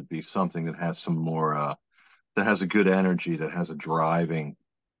album to be something that has some more that has a good energy, that has a driving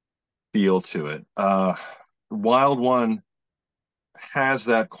feel to it. Wild One has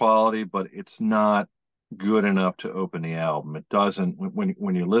that quality, but it's not good enough to open the album. It doesn't.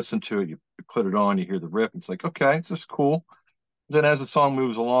 When you listen to it, you put it on, you hear the riff, it's like, okay, it's just cool. Then as the song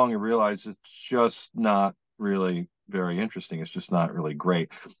moves along, you realize it's just not really very interesting. It's just not really great.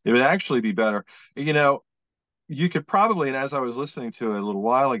 It would actually be better. You know, you could probably, and as I was listening to it a little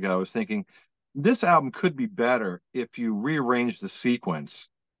while ago, I was thinking this album could be better if you rearrange the sequence.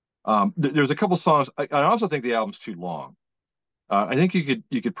 There's a couple songs. I also think the album's too long. I think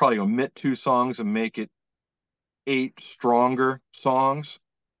you could probably omit two songs and make it eight stronger songs.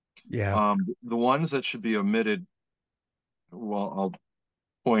 Yeah. The ones that should be omitted, well, I'll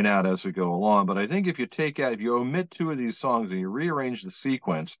point out as we go along. But I think if you omit two of these songs and you rearrange the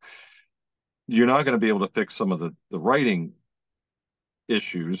sequence, you're not going to be able to fix some of the writing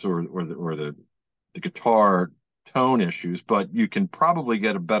issues or the guitar tone issues, but you can probably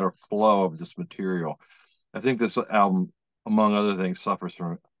get a better flow of this material. I think this album, among other things, suffers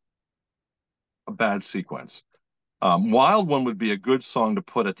from a bad sequence. Wild One would be a good song to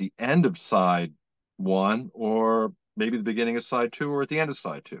put at the end of side one, or maybe the beginning of side two, or at the end of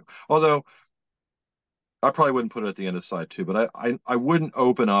side two. Although I probably wouldn't put it at the end of side two, but I wouldn't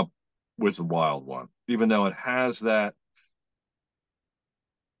open up with the Wild One, even though it has that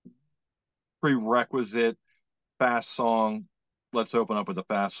prerequisite fast song. Let's open up with a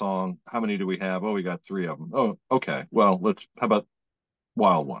fast song. How many do we have? Oh, we got three of them. Oh, okay. Well, how about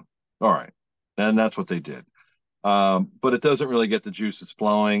Wild One? All right. And that's what they did. But it doesn't really get the juices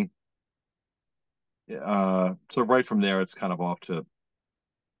flowing. So right from there, it's kind of off to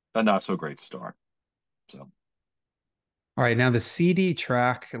a not so great start. So, All right, now the CD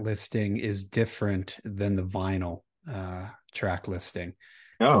track listing is different than the vinyl track listing.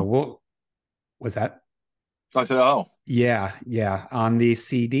 So oh, what was that? I said, oh, Yeah, yeah. On the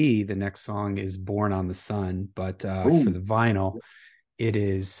CD, the next song is Born on the Sun, but for ooh, the vinyl, it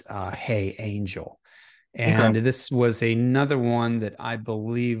is Hey Angel. okay. And this was another one that I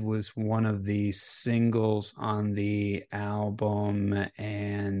believe was one of the singles on the album.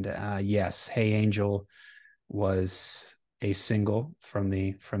 And yes, Hey Angel was a single from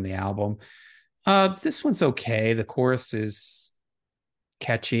the album. This one's okay. The chorus is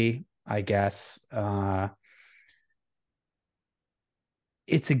catchy, I guess.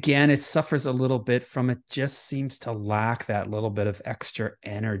 It's again, it suffers a little bit from it, just seems to lack that little bit of extra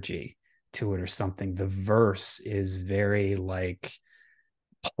energy to it or something. The verse is very like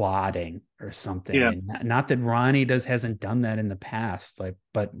plotting or something. Yeah. And not that Ronnie hasn't done that in the past, like,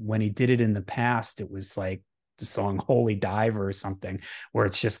 but when he did it in the past, it was like the song Holy Diver or something, where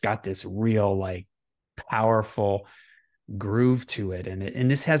it's just got this real like powerful groove to it. And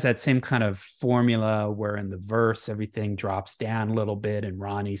this has that same kind of formula where in the verse everything drops down a little bit and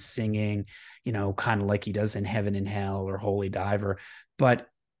Ronnie's singing, kind of like he does in Heaven and Hell or Holy Diver. But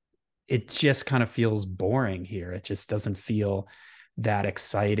it just kind of feels boring here. It just doesn't feel that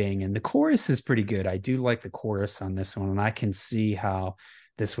exciting. And the chorus is pretty good. I do like the chorus on this one, and I can see how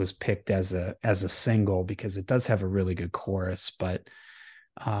this was picked as a single because it does have a really good chorus, but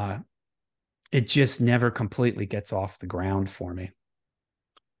uh it just never completely gets off the ground for me.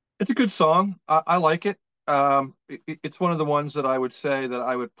 It's a good song. I like it. It's one of the ones that I would say that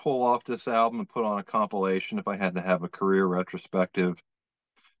I would pull off this album and put on a compilation if I had to have a career retrospective,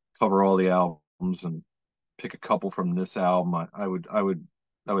 cover all the albums and pick a couple from this album. I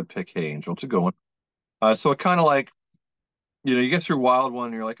would pick Hey Angel. It's a good one. So it kind of like, you get through Wild One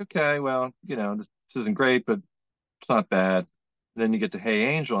and you're like, okay, well, this isn't great, but it's not bad. Then you get to Hey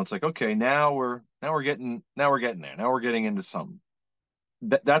Angel, and it's like, okay, now we're getting there. Now we're getting into something.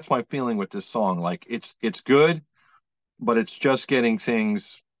 That's my feeling with this song. Like it's good, but it's just getting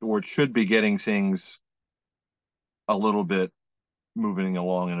things, or it should be getting things a little bit moving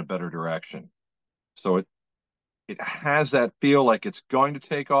along in a better direction. So it has that feel like it's going to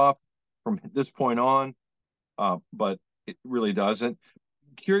take off from this point on, but it really doesn't.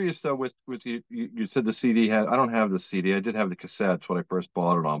 Curious though, with you said the CD had. I don't have the CD. I did have the cassettes when I first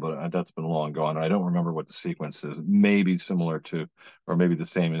bought it on, but that's been long gone. I don't remember what the sequence is. Maybe similar to, or maybe the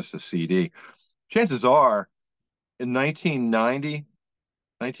same as the CD. Chances are, in 1990,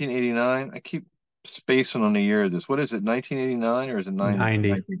 1989. I keep spacing on the year of this. What is it, 1989 or is it 90? 90.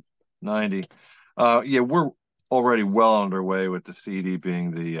 1990. Yeah, we're already well underway with the CD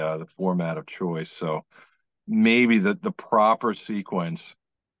being the format of choice. So maybe the proper sequence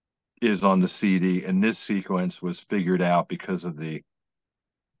is on the CD, and this sequence was figured out because of the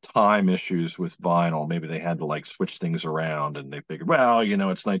time issues with vinyl. Maybe they had to like switch things around, and they figured, well,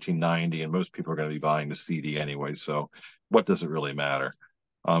 it's 1990, and most people are going to be buying the CD anyway. So what does it really matter?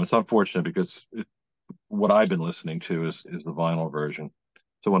 It's unfortunate because what I've been listening to is the vinyl version.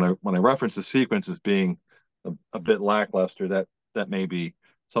 So when I reference the sequence as being a bit lackluster, that may be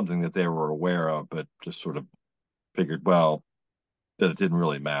something that they were aware of, but just sort of figured, well, that it didn't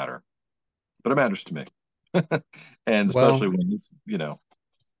really matter. But it matters to me, and especially Well, when it's.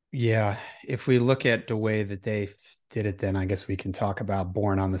 yeah, if we look at the way that they did it, then I guess we can talk about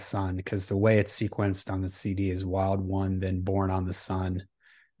Born on the Sun because the way it's sequenced on the CD is Wild One, then Born on the Sun,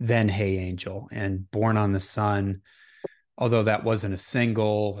 then Hey Angel. And Born on the Sun, although that wasn't a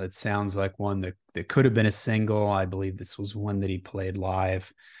single, it sounds like one that could have been a single. I believe this was one that he played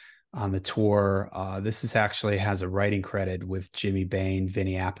live on the tour. This is actually has a writing credit with Jimmy Bain,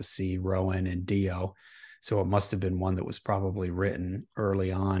 Vinny Appice, Rowan, and Dio. So it must have been one that was probably written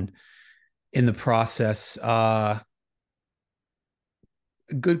early on in the process.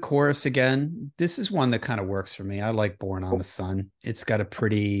 Good chorus again. This is one that kind of works for me. I like Born on the Sun. It's got a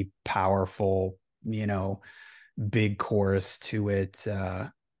pretty powerful, big chorus to it.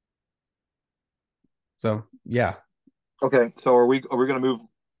 So yeah. Okay, so are we going to move?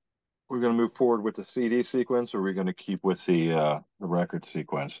 We're going to move forward with the CD sequence, or are we going to keep with the record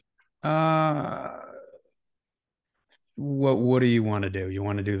sequence? Uh what do you want to do? You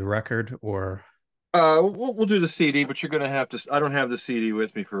want to do the record or We'll do the CD, but you're going to have to. I don't have the CD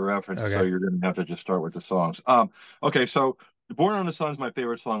with me for reference, so Okay. you're going to have to just start with the songs. Okay, so "Born on the Sun" is my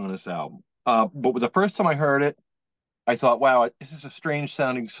favorite song on this album. But the first time I heard it, I thought, wow, this is a strange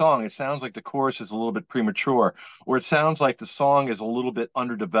sounding song. It sounds like the chorus is a little bit premature, or it sounds like the song is a little bit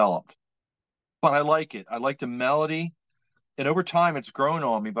underdeveloped. But I like it. I like the melody, and over time it's grown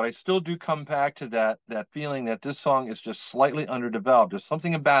on me. But I still do come back to that feeling that this song is just slightly underdeveloped. There's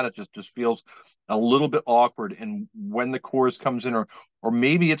something about it just feels a little bit awkward. And when the chorus comes in, or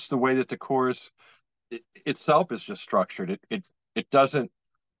maybe it's the way that the chorus itself is just structured. It doesn't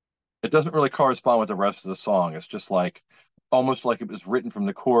really correspond with the rest of the song. It's just like almost like it was written from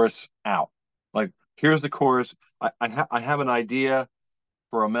the chorus out. Like, here's the chorus. I have an idea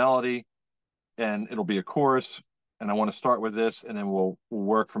for a melody, and it'll be a chorus, and I want to start with this, and then we'll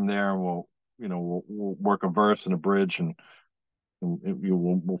work from there, and we'll work a verse and a bridge, and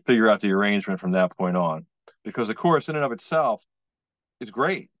we'll figure out the arrangement from that point on. Because the chorus in and of itself is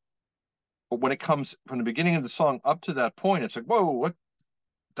great, but when it comes from the beginning of the song up to that point, it's like, whoa, what?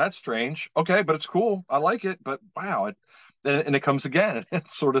 That's strange. Okay, but it's cool. I like it, but wow, and it comes again, and it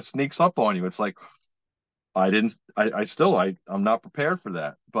sort of sneaks up on you. It's like I didn't. I'm not prepared for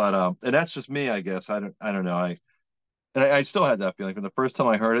that. But and that's just me, I guess. I don't know. I still had that feeling from the first time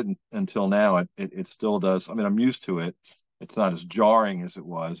I heard it until now. It still does. I mean, I'm used to it. It's not as jarring as it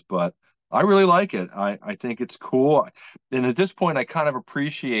was, but I really like it. I think it's cool. And at this point, I kind of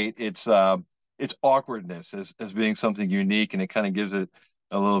appreciate its awkwardness as being something unique, and it kind of gives it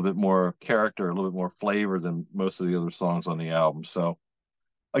a little bit more character, a little bit more flavor than most of the other songs on the album. So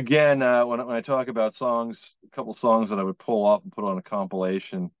again, when I talk about songs, a couple songs that I would pull off and put on a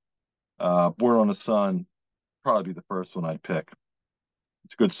compilation, "Born on the Sun" probably be the first one I'd pick.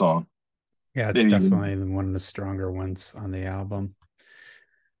 It's a good song. Yeah, it's Maybe definitely one of the stronger ones on the album.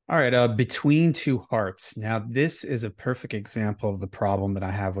 All right, Between Two Hearts. Now, this is a perfect example of the problem that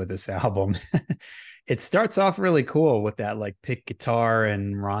I have with this album. It starts off really cool with that like pick guitar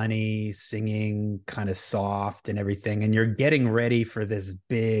and Ronnie singing kind of soft and everything, and you're getting ready for this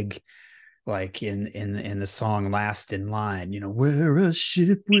big, like in the song Last in Line, we're a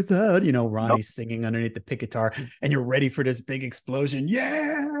ship without, Yep. Ronnie singing underneath the pick guitar, and you're ready for this big explosion.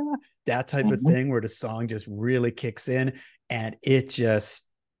 Yeah, that type of Mhm. thing where the song just really kicks in and it just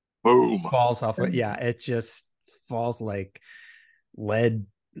Boom. falls off. And, Yeah, it just falls like lead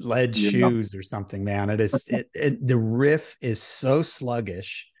lead yeah. shoes or something, man. It the riff is so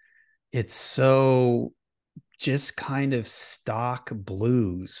sluggish. It's so just kind of stock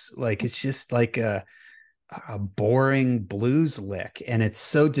blues. Like it's just like a boring blues lick, and it's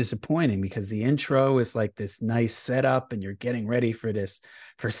so disappointing because the intro is like this nice setup and you're getting ready for this,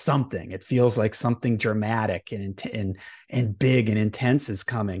 for something. It feels like something dramatic and big and intense is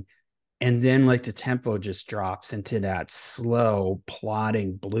coming, and then like the tempo just drops into that slow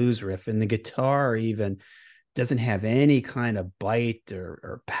plodding blues riff, and the guitar even doesn't have any kind of bite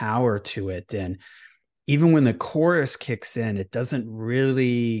or power to it. And even when the chorus kicks in, it doesn't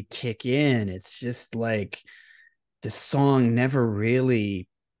really kick in. It's just like the song never really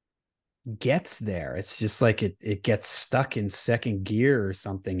gets there. It's just like it gets stuck in second gear or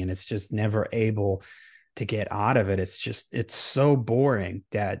something, and it's just never able to get out of it. It's so boring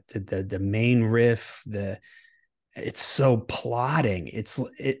that the main riff, it's so plotting.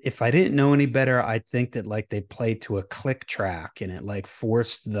 If I didn't know any better, I'd think that like they played to a click track and it like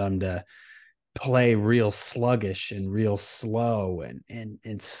forced them to play real sluggish and real slow,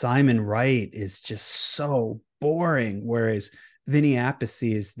 and Simon Wright is just so boring, whereas Vinny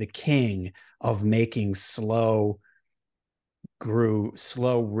Appice is the king of making slow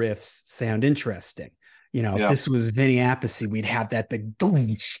riffs sound interesting. If Yeah. this was Vinny Appice, we'd have that big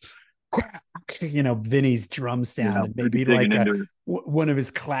boom, crack, Vinny's drum sound, Yeah. and Really maybe digging like into it. one of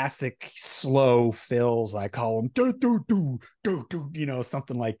his classic slow fills. I call him do do do do do,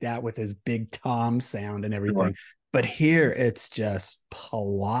 something like that with his big tom sound and Sure. everything. But here it's just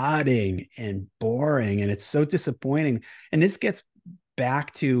plodding and boring, and it's so disappointing. And this gets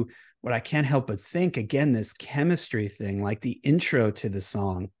back to what I can't help but think again, this chemistry thing, like the intro to the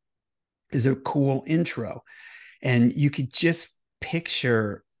song is a cool intro. And you could just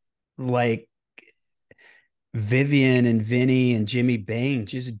picture like Vivian and Vinny and Jimmy Bain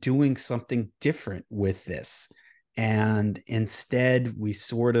just doing something different with this. And instead we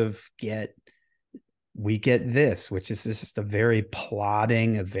get this, which is just a very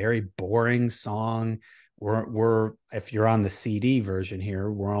plodding, a very boring song. We're if you're on the CD version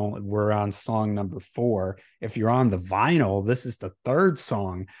here, we're on song number 4. If you're on the vinyl, this is the third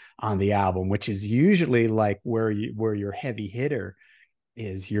song on the album, which is usually like where your heavy hitter.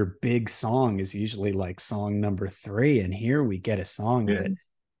 is your big song is usually like song number 3, and here we get a song Yeah. that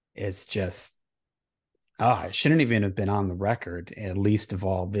is just it shouldn't even have been on the record, at least of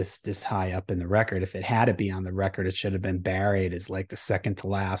all this high up in the record. If it had to be on the record, it should have been buried as like the second to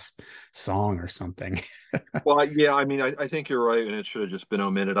last song or something. Well, yeah, I mean, I think you're right, and it should have just been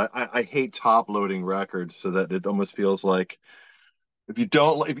omitted. I hate top loading records so that it almost feels like if you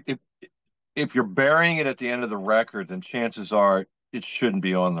don't if you're burying it at the end of the record, then chances are it shouldn't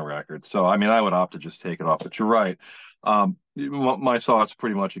be on the record. So, I mean, I would opt to just take it off. But you're right. My thoughts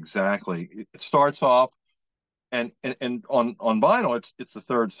pretty much exactly. It starts off, and on vinyl, it's the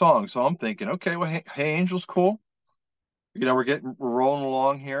third song. So I'm thinking, okay, well, Hey Angel's cool. We're rolling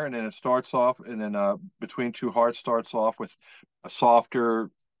along here, and then it starts off, and then Between Two Hearts starts off with a softer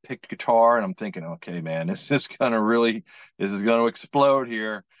picked guitar, and I'm thinking, okay, man, this is gonna explode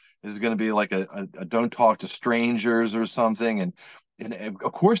here. This is gonna be like a Don't Talk to Strangers or something, and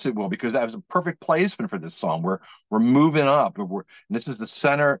of course it will, because that was a perfect placement for this song. We're moving up, and this is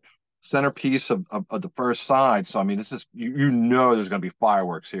the centerpiece of the first side. So I mean, this is there's gonna be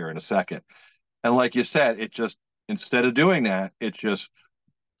fireworks here in a second. And like you said, it just instead of doing that, it just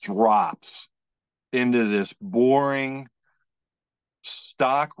drops into this boring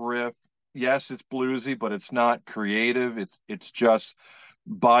stock riff. Yes, it's bluesy, but it's not creative. It's just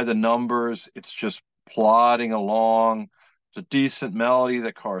by the numbers. It's just plodding along. It's a decent melody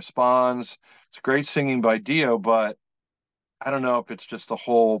that corresponds. It's great singing by Dio, but I don't know if it's just the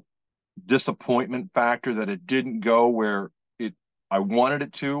whole disappointment factor that it didn't go where it I wanted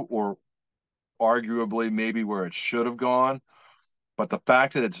it to, or arguably maybe where it should have gone. But the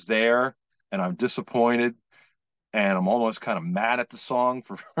fact that it's there and I'm disappointed and I'm almost kind of mad at the song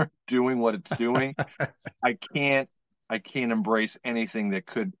for doing what it's doing, I can't I can't embrace anything that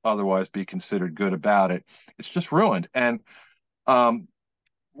could otherwise be considered good about it. It's just ruined. And um,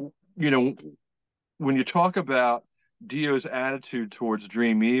 you know, when you talk about Dio's attitude towards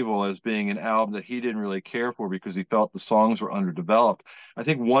Dream Evil as being an album that he didn't really care for because he felt the songs were underdeveloped, I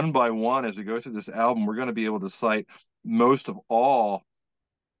think one by one, as we go through this album, we're going to be able to cite most of all,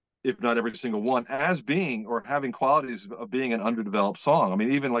 if not every single one, as being or having qualities of being an underdeveloped song. I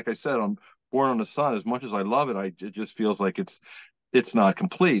mean, even like I said, on Born on the Sun, as much as I love it, it just feels like it's not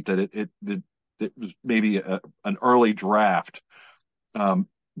complete. That it was maybe an early draft.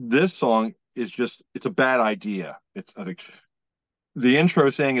 This song is just it's a bad idea. It's I think the intro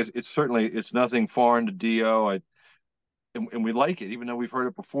thing is it's nothing foreign to Dio. And we like it even though we've heard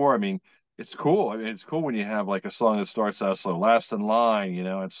it before. I mean, it's cool. I mean, it's cool when you have like a song that starts out so last in line.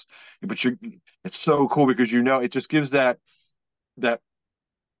 But you it's so cool because it just gives that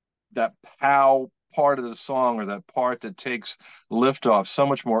that pow part of the song, or that part that takes liftoff, so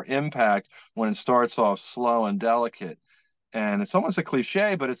much more impact when it starts off slow and delicate. And it's almost a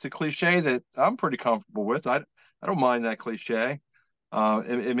cliche, but it's a cliche that I'm pretty comfortable with. I don't mind that cliche.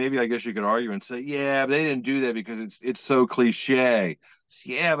 And maybe I guess you could argue and say, yeah, but they didn't do that because it's so cliche.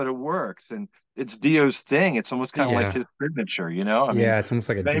 Yeah, but it works, and it's Dio's thing. It's almost kind of like Yeah. his signature. I mean, Yeah, it's almost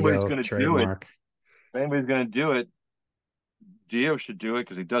like a if anybody's Dio going to do it, trademark. if anybody's going to do it, Dio should do it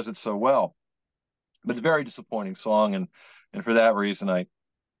because he does it so well. But it's a very disappointing song, and for that reason, this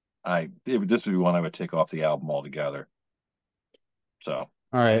would be one I would take off the album altogether. So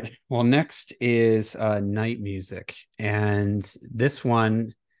All right. Well, next is Night Music. And this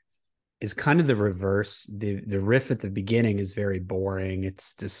one is kind of the reverse. The riff at the beginning is very boring.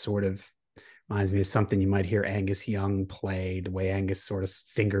 It's just sort of reminds me of something you might hear Angus Young play, the way Angus sort of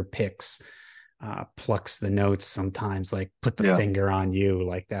finger picks, plucks the notes sometimes, like put the yeah, finger on you,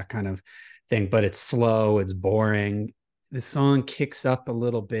 like that kind of thing. But it's slow, it's boring. The song kicks up a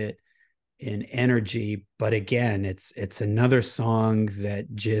little bit in energy, but again, it's another song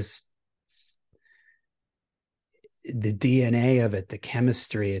that just the DNA of it, the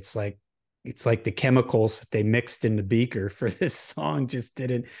chemistry, it's like the chemicals that they mixed in the beaker for this song just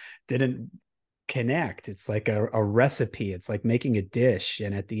didn't connect. It's like a recipe. It's like making a dish,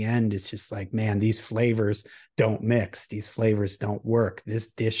 and at the end it's just like, man, these flavors don't mix, these flavors don't work, this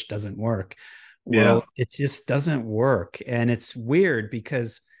dish doesn't work. yeah, Well, it just doesn't work, and it's weird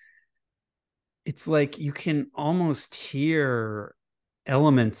because it's like you can almost hear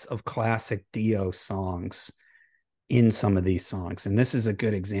elements of classic Dio songs in some of these songs. And this is a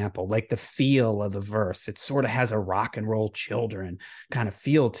good example. Like the feel of the verse, it sort of has a rock and roll children kind of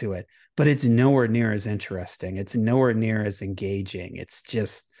feel to it, but it's nowhere near as interesting. It's nowhere near as engaging. It's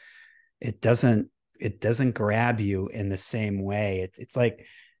just, it doesn't grab you in the same way. It's like,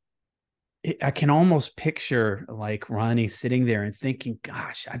 I can almost picture like Ronnie sitting there and thinking,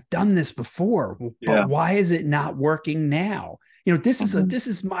 gosh, I've done this before, but yeah. why is it not working now? Mhm.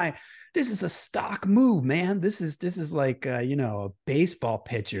 This is a stock move, man. This is like a baseball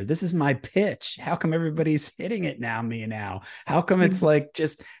pitcher. This is my pitch. How come everybody's hitting it now? How come it's like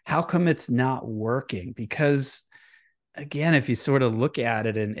just how come it's not working? Because again, if you sort of look at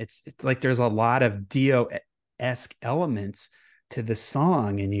it, and it's like there's a lot of Dio-esque elements to the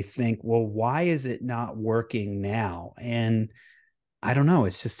song, and you think, well, why is it not working now? And I don't know.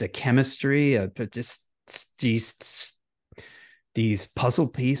 It's just a chemistry, but just these puzzle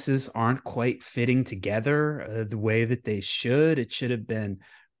pieces aren't quite fitting together the way that they should. It should have been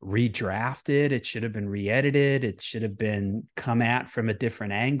redrafted. It should have been re-edited. It should have been come at from a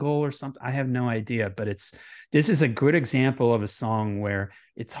different angle or something. I have no idea, but this is a good example of a song where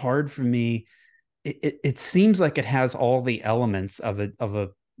it's hard for me. It seems like it has all the elements of a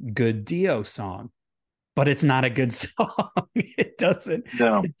good Dio song, but it's not a good song.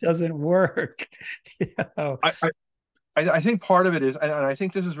 No, It doesn't work. You know? I think part of it is, and I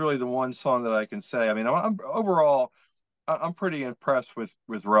think this is really the one song that I can say. I mean, I'm overall, I'm pretty impressed with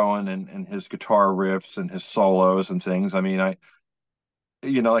Rowan and his guitar riffs and his solos and things. I mean,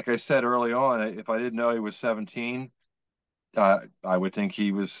 like I said early on, if I didn't know he was 17, I would think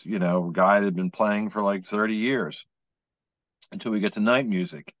he was, a guy that had been playing for like 30 years until we get to night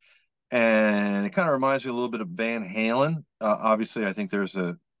music. And it kind of reminds me a little bit of Van Halen. Obviously, I think there's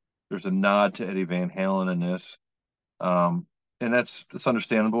a nod to Eddie Van Halen in this. Um, and that's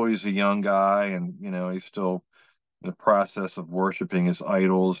understandable. He's a young guy, and he's still in the process of worshiping his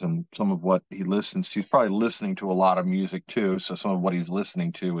idols and some of what he listens to. He's probably listening to a lot of music too, so some of what he's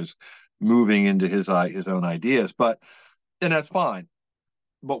listening to is moving into his own ideas. And that's fine.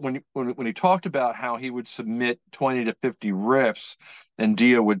 But when he talked about how he would submit 20 to 50 riffs, and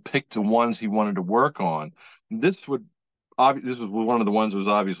Dio would pick the ones he wanted to work on, this was one of the ones that was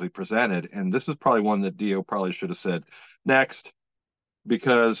obviously presented, and this is probably one that Dio probably should have said next,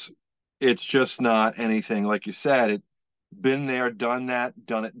 because it's just not anything like you said. It been there, done that,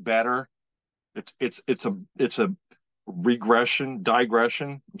 done it better. It's a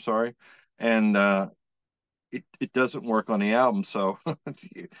digression. I'm sorry, and it doesn't work on the album. So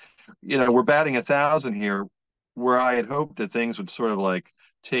we're batting 1,000 here, where I had hoped that things would sort of like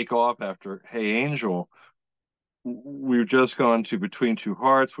take off after Hey Angel. We've just gone to Between Two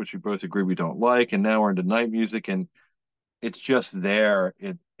Hearts, which we both agree we don't like, and now we're into night music, and it's just there.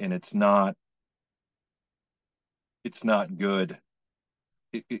 And it's not good.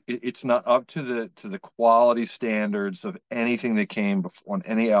 It's not up to the quality standards of anything that came before on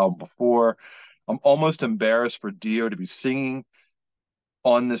any album before. I'm almost embarrassed for Dio to be singing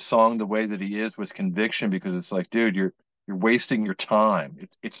on this song the way that he is with conviction, because it's like, dude, you're wasting your time.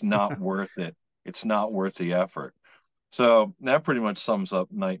 It's not worth it. It's not worth the effort. So that pretty much sums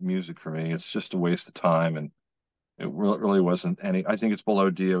up night music for me. It's just a waste of time, and it really wasn't any. I think it's below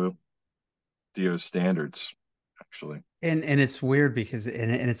Dio's standards, actually. And it's weird because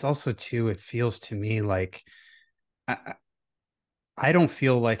and it's also too, it feels to me like I, I don't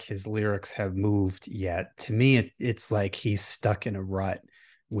feel like his lyrics have moved yet. To me, it's like he's stuck in a rut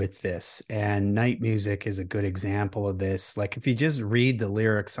with this. And night music is a good example of this. Like if you just read the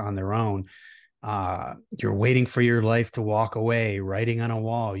lyrics on their own, you're waiting for your life to walk away, writing on a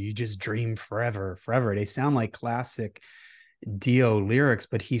wall, you just dream forever. They sound like classic Dio lyrics,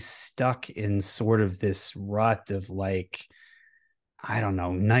 but he's stuck in sort of this rut of like, I don't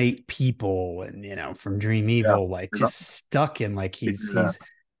know, night people and from Dream Yeah. Evil, like just stuck in like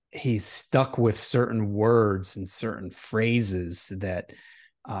he's stuck with certain words and certain phrases that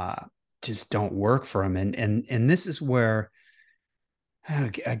uh just don't work for him. And this is where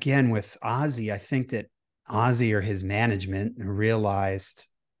again with Ozzy, I think that Ozzy or his management realized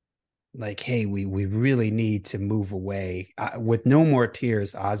like, hey, we really need to move away. With No More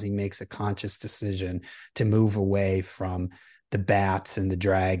Tears, Ozzy makes a conscious decision to move away from the bats and the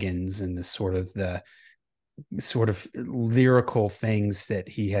dragons and the sort of lyrical things that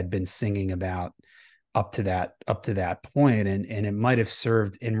he had been singing about up to that point. And it might have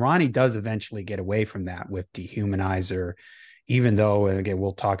served, and Ronnie does eventually get away from that with Dehumanizer, even though, and again,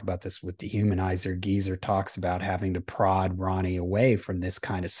 we'll talk about this with Dehumanizer, Geezer talks about having to prod Ronnie away from this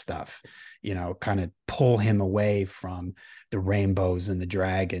kind of stuff, kind of pull him away from the rainbows and the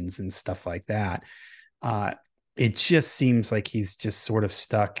dragons and stuff like that. uh it just seems like he's just sort of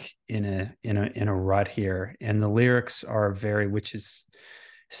stuck in a rut here, and the lyrics are very, which is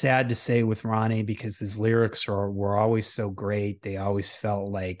sad to say with Ronnie, because his lyrics were always so great. They always felt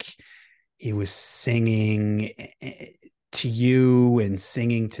like he was singing to you and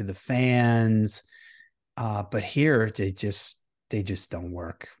singing to the fans. But here they just don't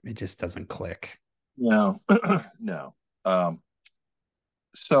work. It just doesn't click. No, no.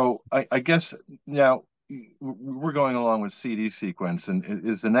 So I guess now we're going along with CD sequence, and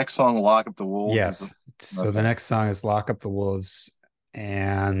is the next song "Lock Up the Wolves"? Is the Yes. So the okay? next song is Lock Up the Wolves.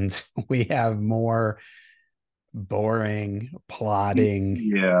 And we have more boring, plodding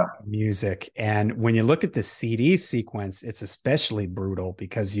Yeah, music. And when you look at the CD sequence, it's especially brutal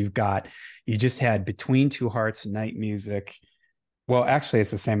because you just had Between Two Hearts, Night Music. Well, actually,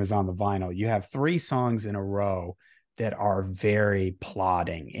 it's the same as on the vinyl. You have three songs in a row that are very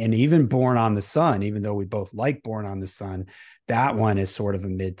plodding. And even Born on the Sun, even though we both like Born on the Sun, that one is sort of a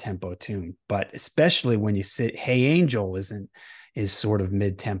mid-tempo tune. But especially when you sit Hey Angel is sort of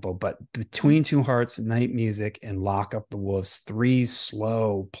mid-tempo, but Between Two Hearts, Night Music, and Lock Up the Wolves, three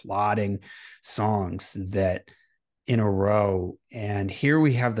slow, plodding songs that in a row. And here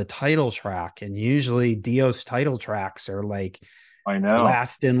we have the title track. And usually Dio's title tracks are like I know.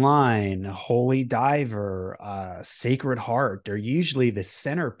 Last in Line, Holy Diver, Sacred Heart. They're usually the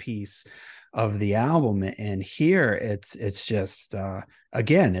centerpiece of the album. And here it's just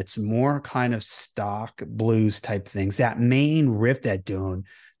again, it's more kind of stock blues type things. That main riff, that do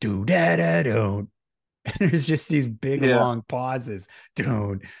da da do. There's just these big Yeah, long pauses.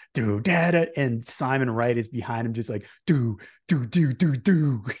 Da da, and Simon Wright is behind him, just like do.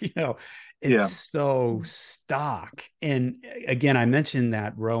 It's yeah, so stock. And again, I mentioned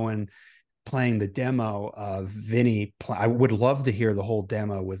that Rowan playing the demo of Vinny. I would love to hear the whole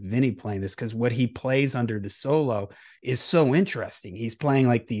demo with Vinny playing this because what he plays under the solo is so interesting. He's playing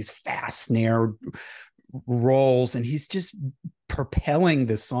like these fast snare rolls and he's just propelling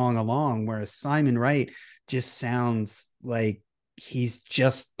the song along, whereas Simon Wright just sounds like he's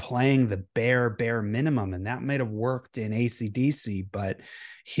just playing the bare minimum. And that might have worked in ACDC, but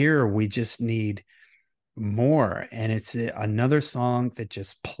here we just need more. And it's another song that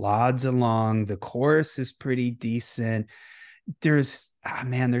just plods along. The chorus is pretty decent. There's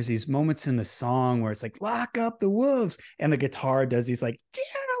these moments in the song where it's like lock up the wolves and the guitar does these like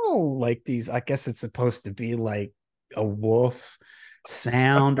like these, I guess it's supposed to be like a wolf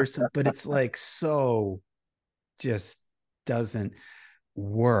sound or something, but it's like so just doesn't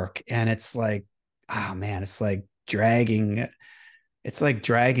work. And it's like, oh man, it's like dragging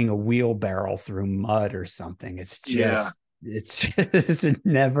a wheelbarrow through mud or something. yeah, It's just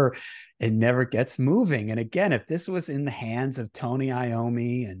it never gets moving. And again, if this was in the hands of Tony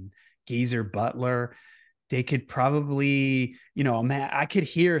Iommi and Geezer Butler, they could probably, man, I could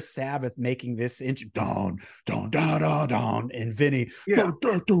hear Sabbath making this intro down, down, down, down, down, and Vinny yeah, down,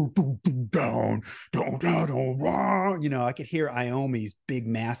 down, down, down, down, down, down. I could hear Iommi's big,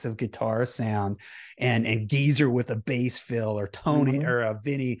 massive guitar sound, and Geezer with a bass fill, or Tony hmm or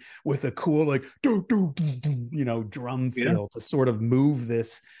Vinny with a cool like do do do do, drum yeah, fill to sort of move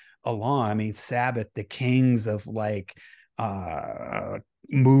this along. I mean, Sabbath, the kings of like uh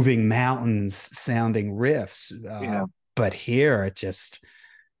moving mountains sounding riffs, yeah, but here it just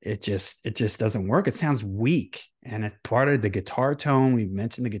doesn't work. It sounds weak, and it's part of the guitar tone. We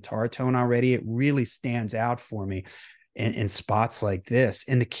mentioned the guitar tone already. It really stands out for me in spots like this,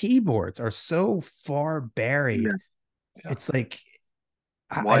 and the keyboards are so far yeah, buried. yeah. It's like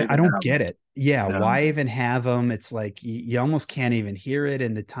Why I even don't have get them? it. Yeah, No. why even have them? It's like you almost can't even hear it,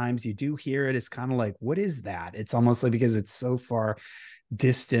 and the times you do hear it, it's kind of like, what is that? It's almost like because it's so far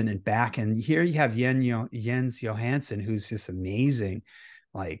distant and back. And here you have Jens Johansson, who's just amazing,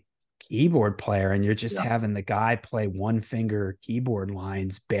 like keyboard player, and you're just Yeah, having the guy play one finger keyboard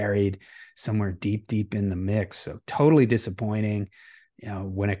lines buried somewhere deep in the mix. So totally disappointing.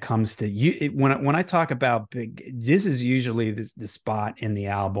 When it comes to when I talk about big, this is usually the spot in the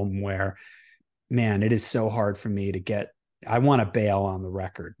album where, man, it is so hard for me to get. I want to bail on the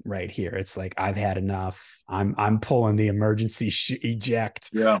record right here. It's like I've had enough. I'm pulling the emergency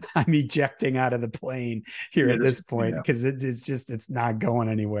eject. yeah, I'm ejecting out of the plane here yeah. at This, this point yeah. because it's not going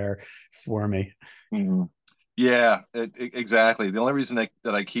anywhere for me. hmm Yeah, exactly. The only reason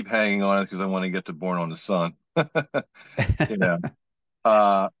that I keep hanging on is because I want to get to Born on the Sun. Yeah.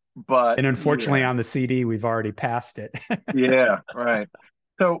 Uh, but And unfortunately, yeah, on the CD, we've already passed it. yeah, right.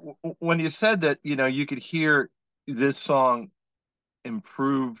 So when you said that, you could hear this song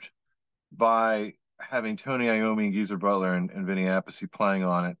improved by having Tony Iommi and Geezer Butler and Vinny Appice playing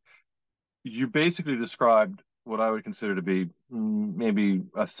on it, you basically described what I would consider to be maybe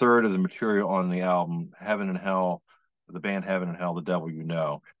a third of the material on the album, Heaven and Hell, the band Heaven and Hell, The Devil You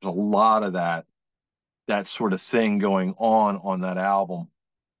Know. There's a lot of that sort of thing going on that album,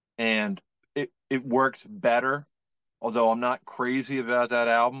 and it works better. Although I'm not crazy about that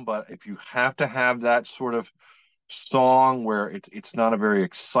album, but if you have to have that sort of song where it's not a very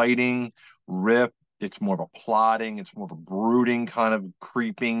exciting riff, It's more of a plotting, it's more of a brooding kind of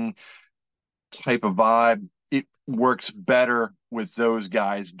creeping type of vibe. It works better with those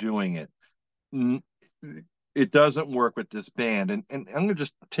guys doing it. It doesn't work with this band. And I'm gonna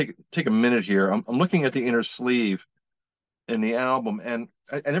just take a minute here. I'm looking at the inner sleeve in the album, and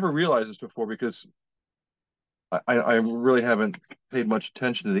I never realized this before because I really haven't paid much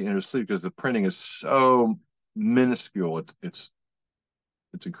attention to the inner sleeve because the printing is so minuscule. It's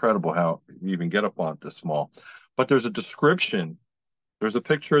incredible how you even get a font this small. But there's a description. There's a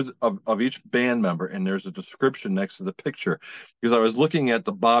picture of each band member, and there's a description next to the picture. Because I was looking at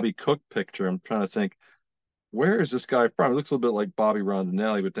the Bobby Cook picture, I'm trying to think, where is this guy from? It looks a little bit like Bobby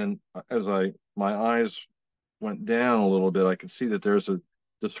Rondinelli, but then as my eyes went down a little bit, I could see that there's a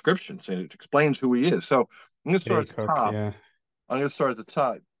description saying it explains who he is. So I'm going to Jay start at the Cook, top. yeah. I'm going to start at the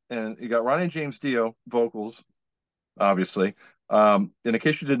top, and you got Ronnie James Dio vocals, obviously. And in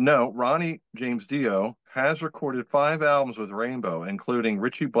case you didn't know, Ronnie James Dio has recorded 5 albums with Rainbow, including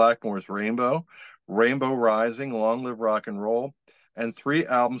Ritchie Blackmore's Rainbow, Rainbow Rising, Long Live Rock and Roll, and 3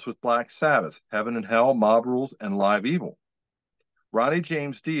 albums with Black Sabbath, Heaven and Hell, Mob Rules, and Live Evil. Ronnie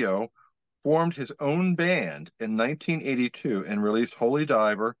James Dio formed his own band in 1982 and released Holy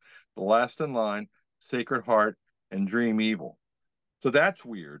Diver, The Last in Line, Sacred Heart, and Dream Evil. So that's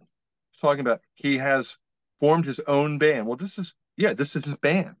weird. He's talking about he has formed his own band. Well, this is his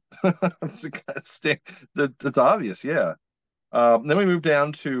band. That's obvious, yeah. Then we move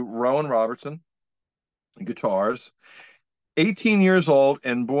down to Rowan Robertson, guitars. 18 years old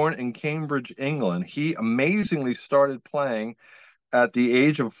and born in Cambridge, England, he amazingly started playing at the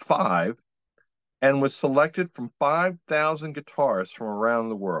age of 5 and was selected from 5,000 guitarists from around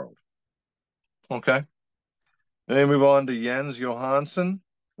the world. Okay. Then we move on to Jens Johansson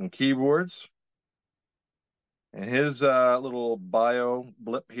on keyboards. And his little bio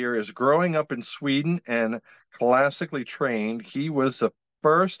blip here is growing up in Sweden and classically trained. He was the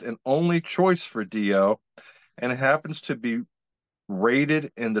first and only choice for Dio and happens to be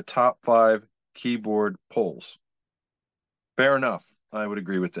rated in the top 5 keyboard polls. Fair enough. I would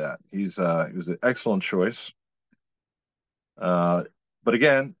agree with that. He was an excellent choice. Uh, but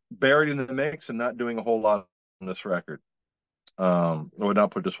again, buried in the mix and not doing a whole lot on this record. I would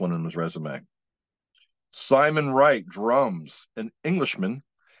not put this one in his resume. Simon Wright, drums, an Englishman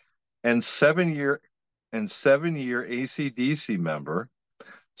and 7-year AC/DC member.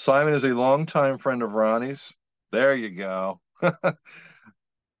 Simon is a longtime friend of Ronnie's. There you go.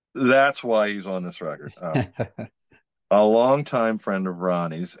 That's why he's on this record. A longtime friend of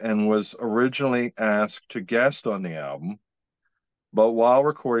Ronnie's and was originally asked to guest on the album, but while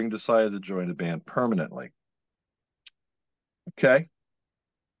recording decided to join the band permanently. Okay.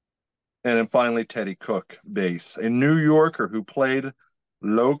 And then finally, Teddy Cook, bass, a New Yorker who played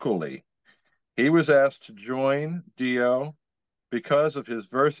locally. He was asked to join Dio because of his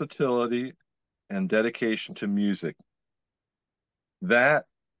versatility and dedication to music. That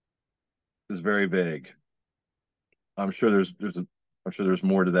is very vague. I'm sure there's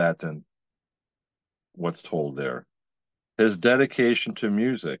more to that than what's told there. His dedication to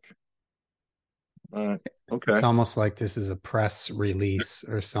music. It's Okay. almost like this is a press release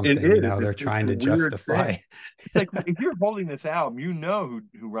or It something, is. they're It's trying a to weird justify. thing. It's like if you're holding this album, you know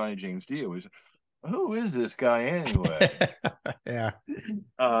who Ronnie James Dio is. Who is this guy anyway? Yeah.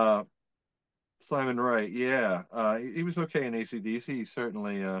 Uh, Simon Wright, yeah. He was okay in AC/DC. He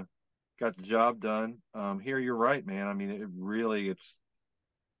certainly got the job done. Here you're right, man. I mean, it really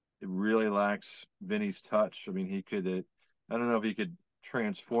lacks Vinny's touch. I mean, I don't know if he could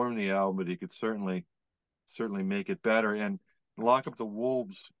transform the album, but he could certainly make it better. And Lock Up the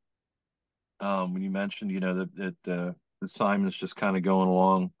Wolves, when you mentioned, that Simon's just kind of going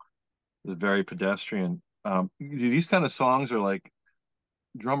along, is very pedestrian. These kind of songs are like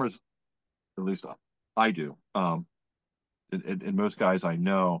drummers, at least I do. And most guys I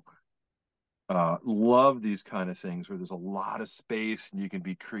know love these kind of things where there's a lot of space and you can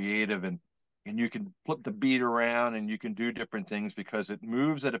be creative and you can flip the beat around and you can do different things because it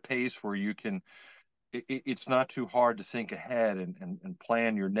moves at a pace where it's not too hard to think ahead and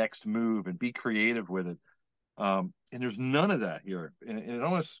plan your next move and be creative with it. And there's none of that here. And it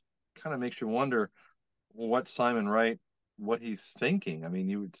almost kind of makes you wonder what Simon Wright, what he's thinking. I mean,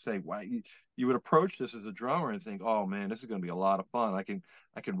 you would say, why you would approach this as a drummer and think, oh man, this is going to be a lot of fun. I can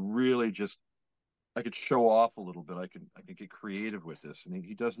really just I could show off a little bit. I could get creative with this, and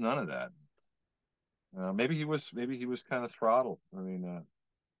he does none of that. Maybe he was kind of throttled. I mean,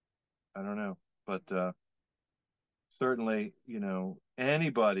 I don't know, but certainly,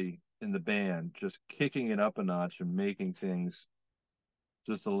 anybody in the band just kicking it up a notch and making things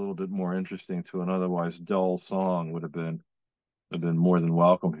just a little bit more interesting to an otherwise dull song would have been more than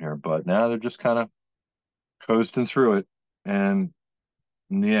welcome here. But now they're just kind of coasting through it, and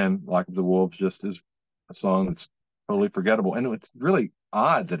in the end, "Like of the Wolves" just is a song that's totally forgettable. And it's really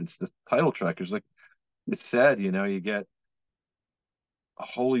odd that it's the title track. Because, like you said, you get a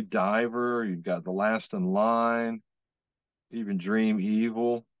Holy Diver, you've got The Last in Line, even Dream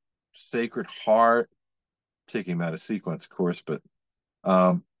Evil, Sacred Heart, taking them out of sequence, of course, but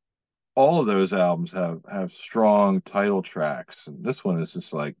um, all of those albums have strong title tracks, and this one is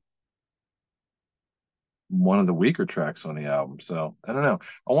just like one of the weaker tracks on the album. So I don't know.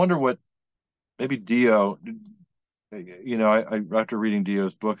 I wonder what maybe Dio. After reading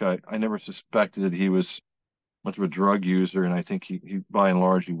Dio's book, I never suspected that he was much of a drug user, and I think he by and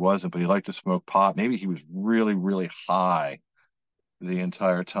large he wasn't, but he liked to smoke pot. Maybe he was really, really high the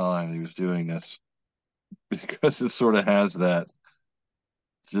entire time he was doing this, because it sort of has that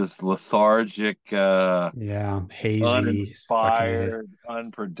just lethargic, Yeah, hazy, stuck in the head. uninspired,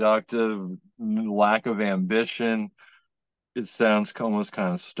 unproductive, lack of ambition. It sounds almost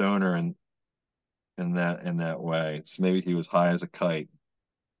kind of stoner in that way. So maybe he was high as a kite,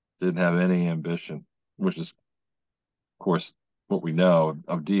 didn't have any ambition, which is, of course, what we know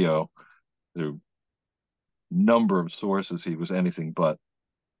of Dio through number of sources. He was anything but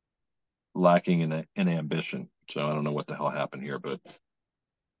lacking in ambition. So I don't know what the hell happened here, but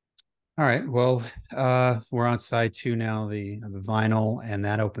All right. Well, we're on side two now, the vinyl, and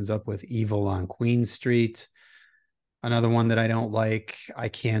that opens up with Evil on Queen Street. Another one that I don't like. I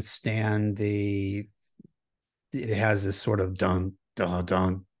can't stand it has this sort of dun dun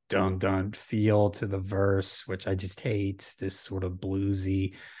dun dun dun feel to the verse, which I just hate. This sort of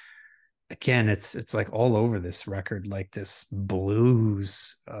bluesy. Again, it's like all over this record, like this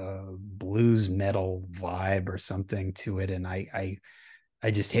blues metal vibe or something to it, and I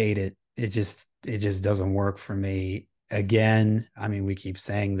just hate it. It just doesn't work for me. Again, I mean, we keep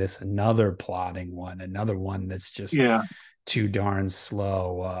saying this, another plodding one, another one that's just yeah, too darn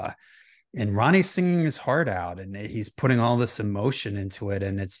slow. And Ronnie's singing his heart out, and he's putting all this emotion into it,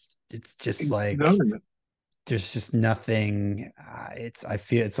 and it's just like no, there's just nothing. I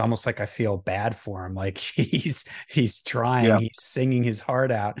feel it's almost like I feel bad for him. Like he's trying, yeah, he's singing his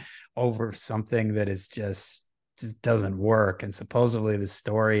heart out over something that is just doesn't work. And supposedly the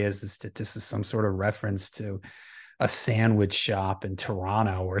story is that this is some sort of reference to a sandwich shop in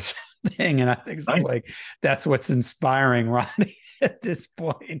Toronto or something. And I think it's nice. like that's what's inspiring Ronnie at this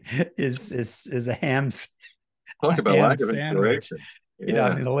point is Talk a about ham lack of sandwich. inspiration. I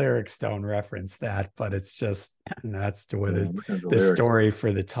Yeah, mean, the lyrics don't reference that, but it's just that's the way yeah. Looking at the the lyrics, story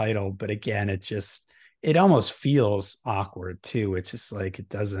for the title. But again, it almost feels awkward too. It's just like it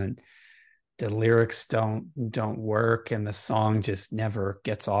doesn't the lyrics don't work and the song just never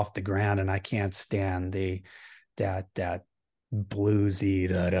gets off the ground, and I can't stand that bluesy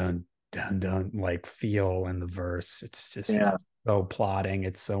dun dun dun like feel in the verse. It's just yeah. so plotting,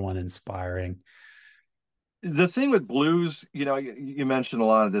 it's so uninspiring. The thing with blues, you mentioned a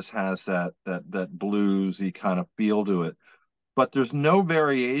lot of this has that bluesy kind of feel to it, but there's no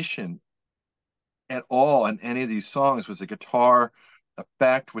variation at all in any of these songs with the guitar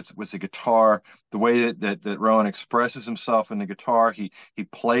effect, with the guitar, the way that Rowan expresses himself in the guitar. He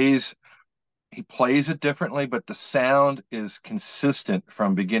plays it differently, but the sound is consistent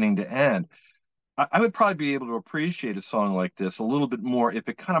from beginning to end. I would probably be able to appreciate a song like this a little bit more if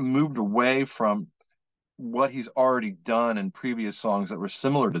it kind of moved away from what he's already done in previous songs that were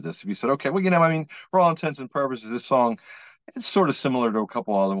similar to this. If he said, okay, well, I mean, for all intents and purposes, this song it's sort of similar to a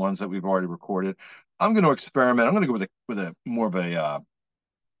couple other ones that we've already recorded. I'm going to experiment. I'm going to go with a more of a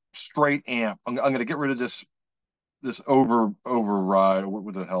straight amp. I'm going to get rid of this override.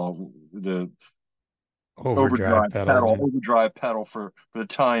 What the hell, the Overdrive pedal, yeah. overdrive pedal for the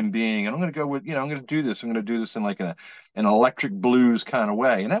time being. And I'm going to go with, I'm going to do this. I'm going to do this in like an electric blues kind of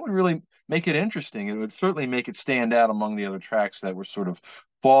way. And that would really make it interesting. It would certainly make it stand out among the other tracks that were sort of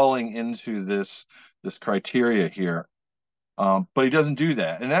falling into this criteria here. But he doesn't do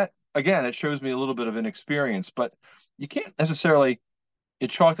that. And that, again, it shows me a little bit of inexperience, but you can't necessarily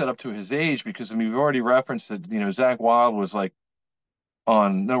chalk that up to his age, because I mean, we've already referenced that, Zach Wilde was like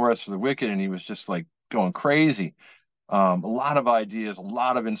on No Rest for the Wicked, and he was just like going crazy. A lot of ideas, a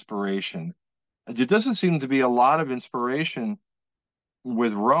lot of inspiration. There doesn't seem to be a lot of inspiration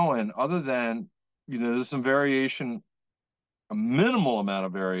with Rowan, other than, there's some variation, a minimal amount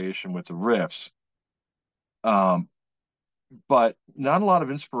of variation with the riffs. Um, but not a lot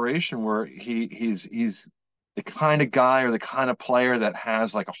of inspiration where he's the kind of guy or the kind of player that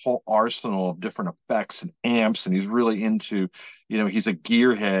has like a whole arsenal of different effects and amps, and he's really into, he's a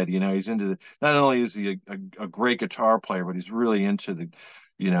gearhead. He's into not only is he a great guitar player, but he's really into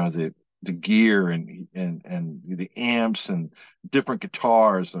the gear and the amps and different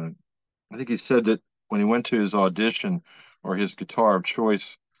guitars. And I think he said that when he went to his audition or his guitar of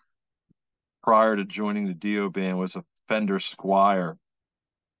choice prior to joining the Dio band was a Fender Squire,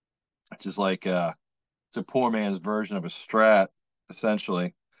 which is like it's a poor man's version of a Strat,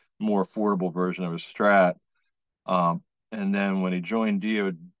 essentially, more affordable version of a Strat. Um, and then when he joined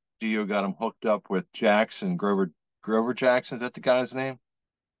Dio, Dio got him hooked up with Jackson, Grover Jackson, is that the guy's name?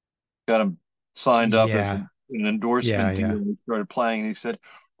 Got him signed up as Yeah. an Yeah. endorsement deal. Yeah. And he started playing, and he said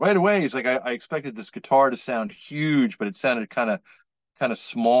right away, he's like, I expected this guitar to sound huge, but it sounded kind of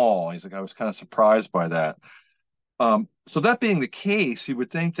small. He's like, I was kind of surprised by that. So that being the case, you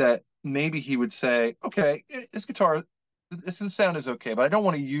would think that maybe he would say, okay, this guitar, this sound is okay, but I don't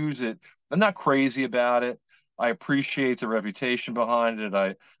want to use it. I'm not crazy about it. I appreciate the reputation behind it.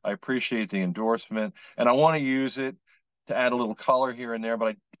 I appreciate the endorsement, and I want to use it to add a little color here and there,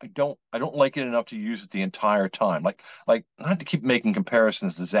 but I don't like it enough to use it the entire time. Like not to keep making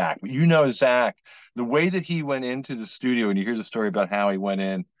comparisons to Zach, but Zach, the way that he went into the studio, and you hear the story about how he went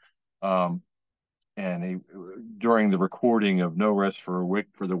in. Um, and he during the recording of No Rest for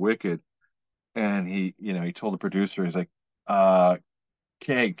the Wicked, and he told the producer, he's like,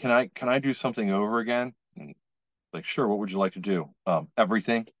 okay, can I do something over again? And like, sure, what would you like to do?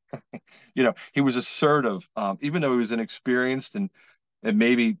 Everything. He was assertive, even though he was inexperienced and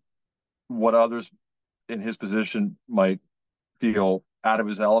maybe what others in his position might feel out of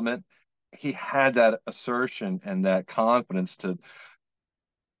his element. He had that assertion and that confidence to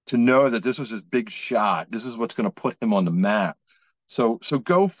know that this was his big shot. This is what's going to put him on the map. So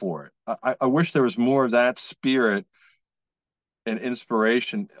go for it. I wish there was more of that spirit and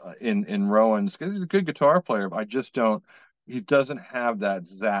inspiration in Rowan's, because he's a good guitar player. But I just don't. He doesn't have that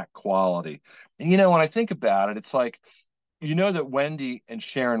Zach quality. And when I think about it, it's like that Wendy and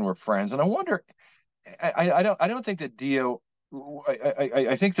Sharon were friends, and I wonder. I don't think that Dio.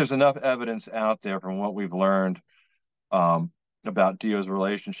 I think there's enough evidence out there from what we've learned um, about Dio's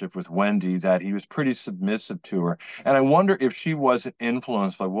relationship with Wendy that he was pretty submissive to her. And I wonder if she wasn't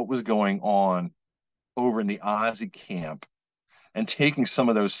influenced by what was going on over in the Ozzy camp and taking some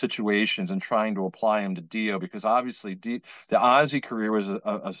of those situations and trying to apply them to Dio, because obviously the Ozzy career was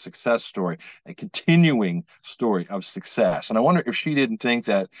a success story, a continuing story of success. And I wonder if she didn't think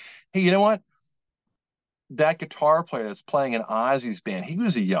that, hey, you know what? That guitar player that's playing in Ozzy's band, he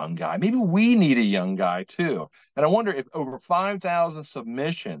was a young guy. Maybe we need a young guy too. And I wonder if over 5,000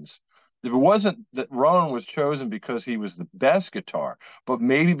 submissions, if it wasn't that Rowan was chosen because he was the best guitar, but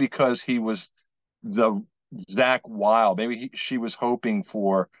maybe because he was the Zach Wild. Maybe she was hoping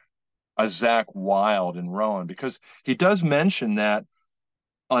for a Zach Wild in Rowan, because he does mention that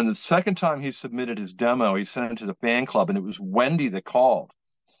on the second time he submitted his demo, he sent it to the fan club, and it was Wendy that called.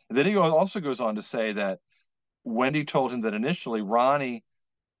 And then he also goes on to say that Wendy told him that initially Ronnie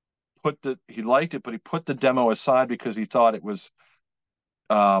he liked it, but he put the demo aside because he thought it was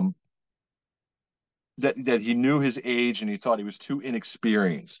um, that he knew his age and he thought he was too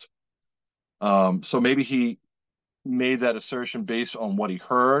inexperienced. So maybe he made that assertion based on what he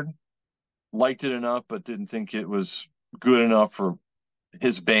heard, liked it enough, but didn't think it was good enough for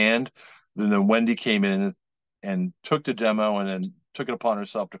his band. Then Wendy came in and took the demo and then took it upon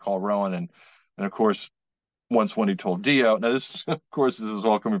herself to call Rowan, and of course once when he told Dio. Now, this, of course, this is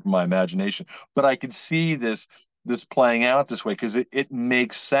all coming from my imagination, but I could see this playing out this way because it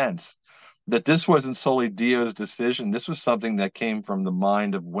makes sense that this wasn't solely Dio's decision. This was something that came from the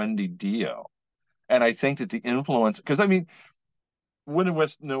mind of Wendy Dio, and I think that the influence, because I mean, when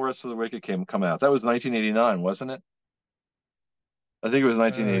did No Rest for the Wicked come out? That was 1989, wasn't it? I think it was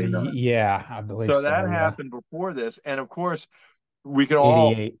 1989. Yeah, I believe So so. that Yeah. happened before this, and of course, we can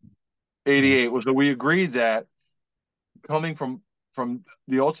all 88. Yeah. 88 was, so we agreed that coming from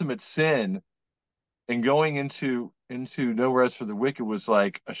the ultimate sin and going into No Rest for the Wicked was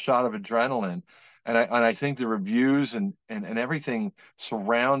like a shot of adrenaline. And I think the reviews and everything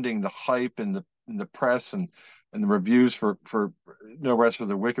surrounding the hype and the press and the reviews for No Rest for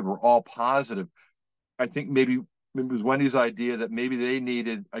the Wicked were all positive. I think maybe it was Wendy's idea that maybe they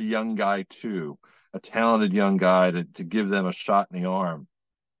needed a young guy too, a talented young guy to give them a shot in the arm.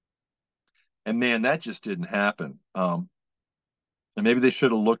 And man, that just didn't happen. And maybe they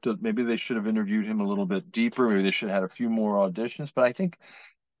should have maybe they should have interviewed him a little bit deeper. Maybe they should have had a few more auditions. But I think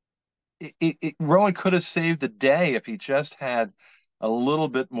Rowan could have saved the day if he just had a little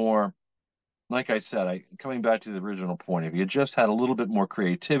bit more like I said, coming back to the original point, if you just had a little bit more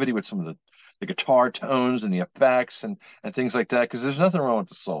creativity with some of the guitar tones and the effects and things like that, because there's nothing wrong with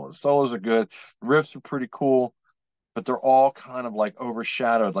the solos. The solos are good, the riffs are pretty cool, but they're all kind of like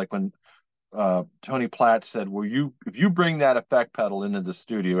overshadowed. Like when Tony Platt said, "Well, if you bring that effect pedal into the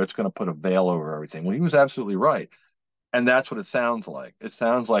studio, it's going to put a veil over everything." Well, he was absolutely right, and that's what it sounds like. It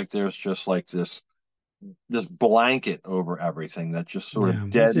sounds like there's just like this blanket over everything that just sort Yeah, of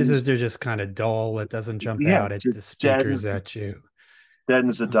it's just, deadens. they're just kind of dull. It doesn't jump Yeah, out at just the speakers deadens at you.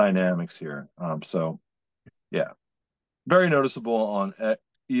 deadens the Yeah. dynamics here. So yeah, very noticeable on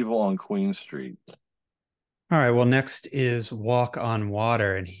Evil on Queen Street. All right. Well, next is Walk on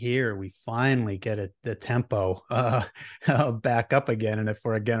Water. And here we finally get the tempo back up again. And if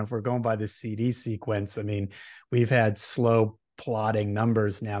we're going by the CD sequence, I mean, we've had slow plodding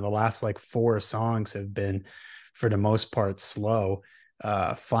numbers now. The last like four songs have been, for the most part, slow.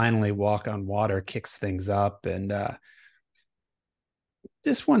 Finally, Walk on Water kicks things up. And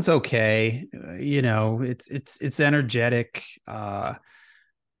this one's okay. It's energetic.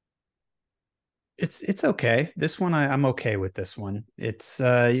 It's okay. This one I'm okay with this one. It's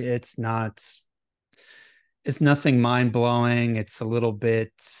nothing mind blowing. It's a little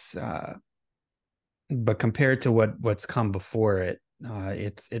bit uh but compared to what's come before it,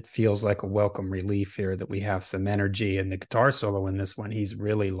 it feels like a welcome relief here that we have some energy, and the guitar solo in this one, he's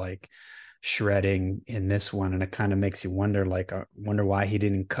really like shredding in this one, and it kind of makes you wonder wonder why he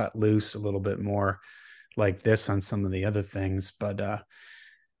didn't cut loose a little bit more like this on some of the other things. But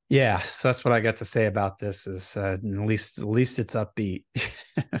yeah, so that's what I got to say about this. Is at least it's upbeat.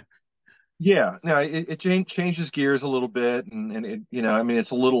 Yeah, no, it changes gears a little bit, and I mean,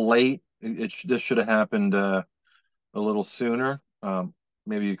 it's a little late. This should have happened a little sooner.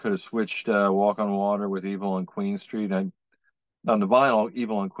 Maybe you could have switched Walk on Water with Evil on Queen Street. On the vinyl,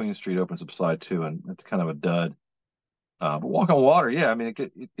 Evil on Queen Street opens up side two, and it's kind of a dud. But Walk on Water, yeah, I mean,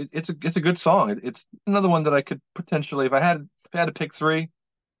 it's a good song. It's another one that I could potentially, if I had to pick three,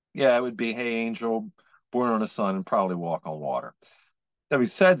 yeah, it would be Hey Angel, Born on the Sun, and probably Walk on Water. Having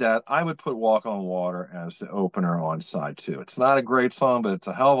said that, I would put Walk on Water as the opener on side two. It's not a great song, but it's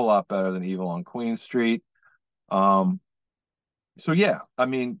a hell of a lot better than Evil on Queen Street. Um, so yeah, I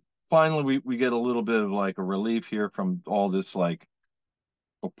mean, finally we get a little bit of like a relief here from all this like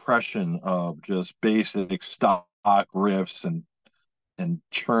oppression of just basic stock riffs and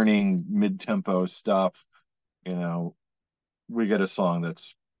churning mid-tempo stuff. You know, we get a song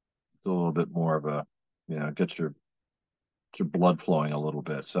that's a little bit more of a, gets your blood flowing a little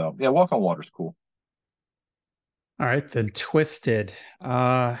bit. So yeah, Walk on Water's cool. All right, then Twisted.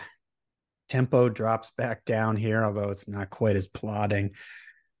 Tempo drops back down here, although it's not quite as plodding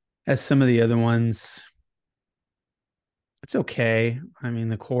as some of the other ones. It's okay. I mean,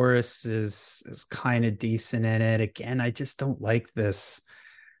 the chorus is kind of decent in it. Again, I just don't like this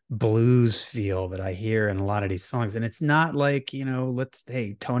blues feel that I hear in a lot of these songs. And it's not like, Tony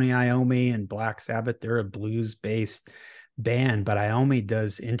Iommi and Black Sabbath, they're a blues based band, but Iommi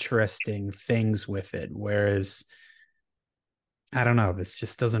does interesting things with it. Whereas, I don't know, this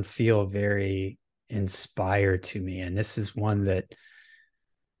just doesn't feel very inspired to me. And this is one that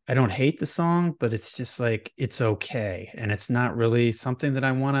I don't hate the song, but it's just like it's okay. And it's not really something that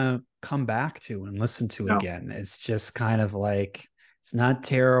I want to come back to and listen to No. again. It's just kind of like it's not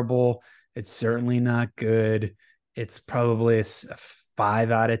terrible. It's certainly not good. It's probably a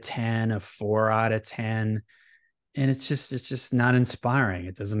 5 out of 10, a 4 out of 10. And it's just not inspiring.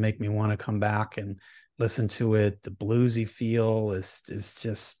 It doesn't make me want to come back and listen to it. The bluesy feel is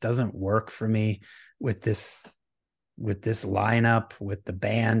just doesn't work for me with this lineup, with the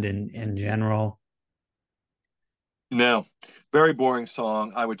band in general. No, very boring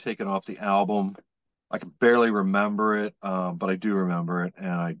song. I would take it off the album. I can barely remember it, but I do remember it.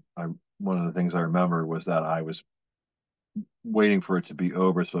 And one of the things I remember was that I was waiting for it to be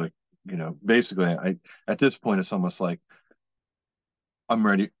over. So, basically, at this point, it's almost like I'm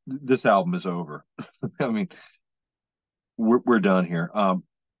ready. This album is over. I mean, we're done here.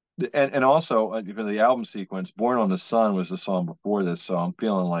 And also for the album sequence, Born on the Sun was the song before this, so I'm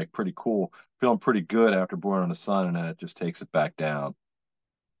feeling like pretty cool, feeling pretty good after Born on the Sun, and then it just takes it back down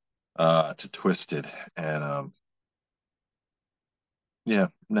to Twisted, and yeah,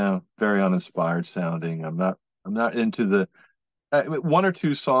 no, very uninspired sounding. I'm not into the one or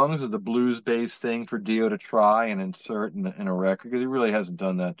two songs of the blues based thing for Dio to try and insert in a record because he really hasn't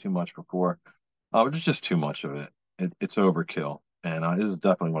done that too much before. But there's just too much of it. It's overkill, and this is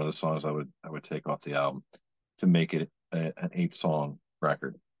definitely one of the songs I would take off the album to make it an 8 song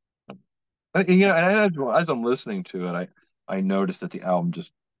record. And as I'm listening to it, I noticed that the album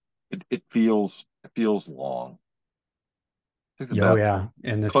just it feels long. It's Oh about yeah,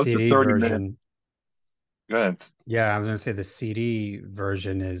 and the close to CD 30 minutes. version. Go ahead. Yeah, I was gonna say the CD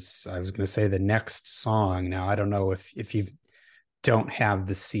version is. I was gonna say the next song. Now I don't know if you don't have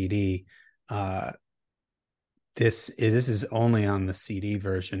the CD. Uh, this is only on the CD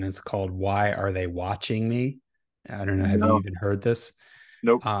version. It's called "Why Are They Watching Me?" I don't know. Have you No, even heard this?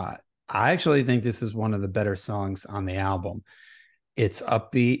 nope. Uh, I actually think this is one of the better songs on the album. It's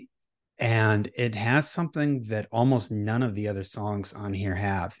upbeat and it has something that almost none of the other songs on here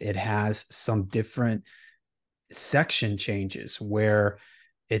have. It has some different section changes where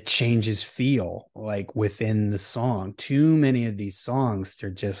it changes feel like within the song. Too many of these songs, they're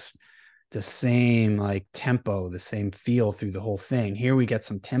just the same like tempo, the same feel through the whole thing. Here we get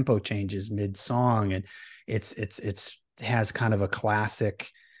some tempo changes mid song, and it's has kind of a classic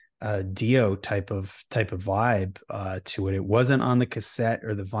Dio type of vibe to it. It wasn't on the cassette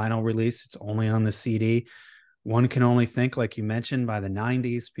or the vinyl release. It's only on the CD. One can only think, like you mentioned, by the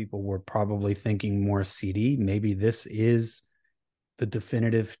 90s, people were probably thinking more CD. Maybe this is the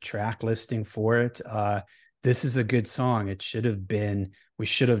definitive track listing for it. This is a good song. It should have been, we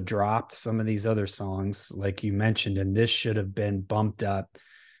should have dropped some of these other songs, like you mentioned, and this should have been bumped up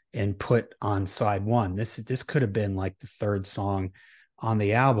and put on side one. This could have been like the third song on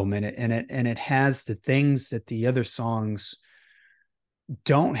the album, and it has the things that the other songs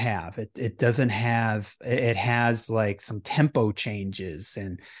don't have. It doesn't have. It has like some tempo changes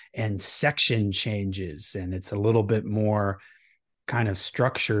and section changes, and it's a little bit more kind of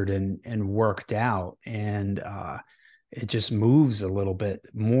structured and worked out, and it just moves a little bit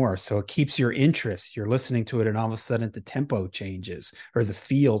more, so it keeps your interest. You're listening to it and all of a sudden the tempo changes or the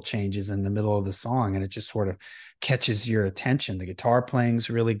feel changes in the middle of the song, and it just sort of catches your attention. The guitar playing is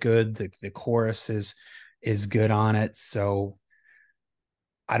really good. The chorus is good on it. So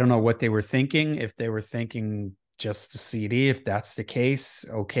I don't know what they were thinking, if they were thinking just the CD. If that's the case,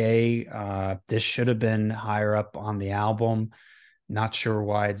 okay, this should have been higher up on the album. Not sure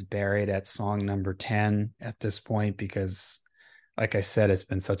why it's buried at song number 10 at this point, because, like I said, it's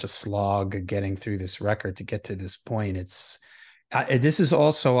been such a slog getting through this record to get to this point. This is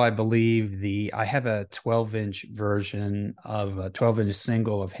also, I believe, I have a 12-inch version of a 12-inch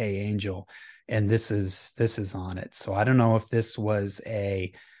single of Hey Angel, and this is on it. So I don't know if this was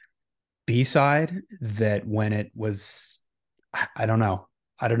a B-side that when it was, I don't know.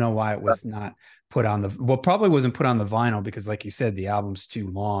 I don't know why it was not put on the, well, probably wasn't put on the vinyl because, like you said, the album's too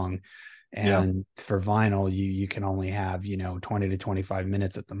long. Yeah. And for vinyl, you can only have, 20 to 25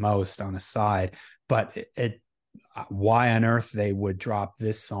 minutes at the most on a side. But why on earth they would drop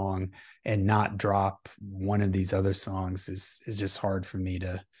this song and not drop one of these other songs is just hard for me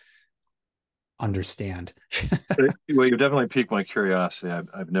to understand. Well, you definitely piqued my curiosity.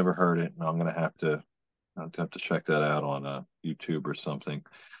 I've never heard it, and I'm gonna have to check that out on YouTube or something.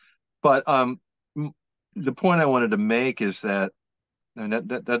 But the point I wanted to make is that, and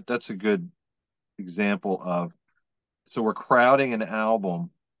that's a good example of, so we're crowding an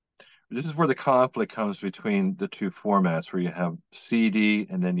album. This is where the conflict comes between the two formats, where you have CD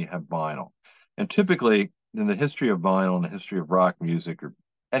and then you have vinyl. And typically, in the history of vinyl and the history of rock music, or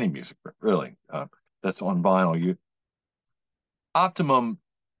any music really, that's on vinyl, you optimum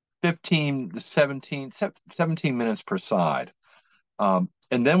 15 to 17 minutes per side.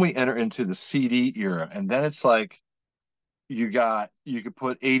 And then we enter into the CD era, and then it's like you could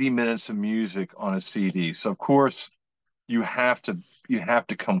put 80 minutes of music on a CD. So of course you have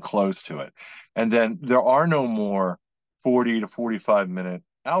to come close to it. And then there are no more 40 to 45-minute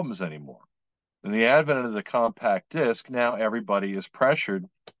albums anymore. In the advent of the compact disc, now everybody is pressured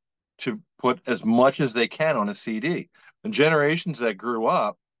to put as much as they can on a CD. And generations that grew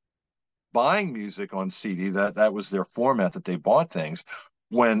up buying music on CD, that was their format that they bought things.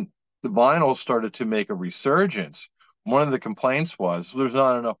 When the vinyl started to make a resurgence, one of the complaints was there's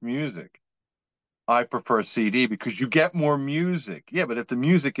not enough music. I prefer CD because you get more music. Yeah, but if the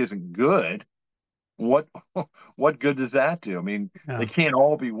music isn't good, what what good does that do? I mean, they Yeah. can't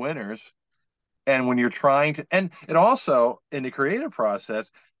all be winners. And when you're trying to, and it also in the creative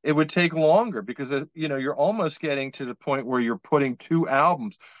process, it would take longer because you're almost getting to the point where you're putting two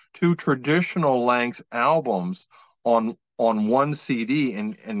traditional length albums on one CD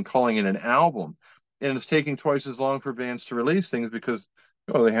and calling it an album, and it's taking twice as long for bands to release things because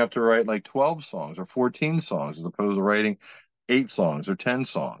they have to write like 12 songs or 14 songs as opposed to writing 8 songs or 10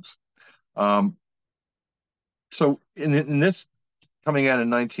 songs. Um, so in this coming out in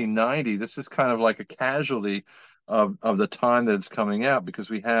 1990, this is kind of like a casualty of the time that it's coming out because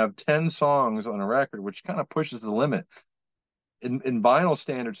we have 10 songs on a record, which kind of pushes the limit. in vinyl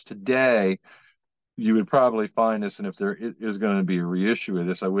standards today, you would probably find this, and if there is going to be a reissue of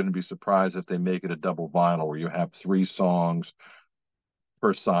this, I wouldn't be surprised if they make it a double vinyl where you have 3 songs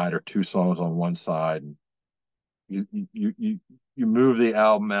per side or 2 songs on one side. And you move the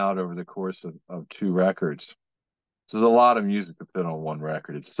album out over the course of 2 records. So there's a lot of music to fit on one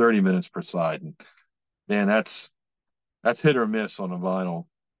record. It's 30 minutes per side, and man, that's hit or miss on a vinyl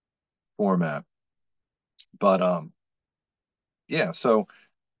format. But yeah, so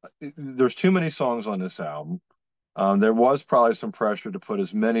there's too many songs on this album. There was probably some pressure to put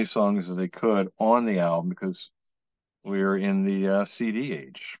as many songs as they could on the album because we're in the CD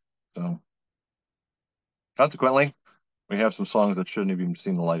age. So consequently, we have some songs that shouldn't have even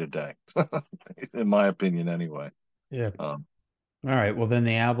seen the light of day, in my opinion, anyway. Yeah. Um, All right. Well, then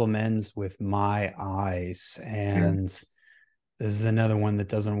the album ends with My Eyes. yeah, And this is another one that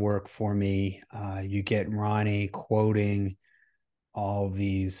doesn't work for me. You get Ronnie quoting all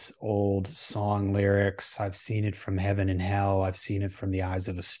these old song lyrics. I've seen it from heaven and hell. I've seen it from the eyes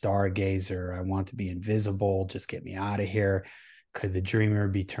of a stargazer. I want to be invisible. Just get me out of here. Could the dreamer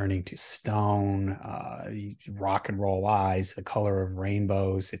be turning to stone? Rock and roll eyes, the color of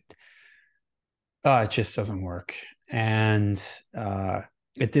rainbows. It just doesn't work. And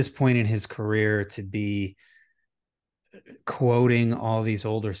at this point in his career, to be quoting all these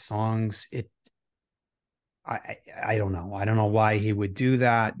older songs, I don't know. I don't know why he would do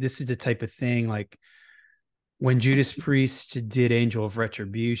that. This is the type of thing like when Judas Priest did Angel of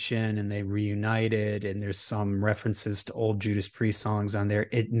Retribution and they reunited, and there's some references to old Judas Priest songs on there.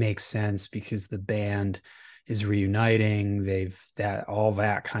 It makes sense because the band is reuniting. They've that all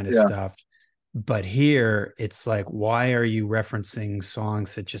that kind of yeah, stuff. But here it's like, why are you referencing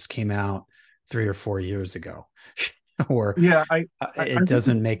songs that just came out 3 or 4 years ago? Or yeah. I it think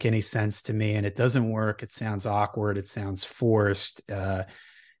doesn't make any sense to me, and it doesn't work. It sounds awkward. It sounds forced.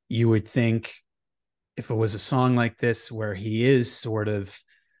 You would think if it was a song like this where he is sort of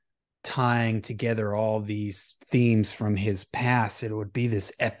tying together all these themes from his past, it would be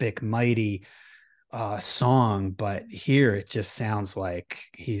this epic, mighty song. But here it just sounds like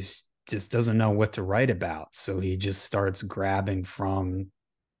he's just doesn't know what to write about. So he just starts grabbing from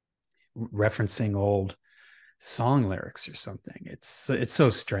referencing old song lyrics or something. It's so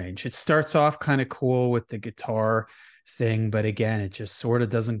strange. It starts off kind of cool with the guitar thing, but again, it just sort of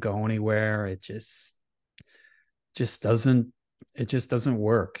doesn't go anywhere. Just doesn't it just doesn't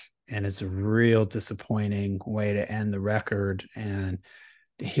work. And it's a real disappointing way to end the record. And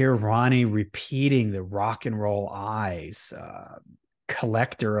to hear Ronnie repeating the rock and roll eyes,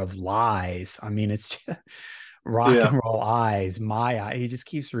 collector of lies. I mean, it's rock yeah, and roll eyes, my eye. He just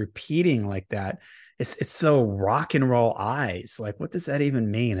keeps repeating like that. It's so rock and roll eyes. Like, what does that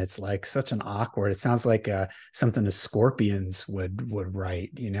even mean? It's like such an awkward. It sounds like something the Scorpions would write.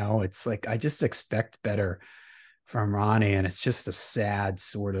 It's like I just expect better from Ronnie, and it's just a sad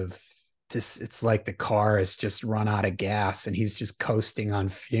sort of. It's like the car has just run out of gas and he's just coasting on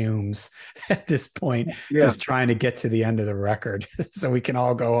fumes at this point, yeah. just trying to get to the end of the record so we can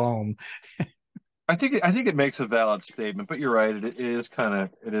all go home. I think it makes a valid statement, but you're right. It is kind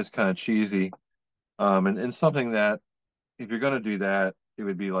of cheesy. And something that if you're going to do that, it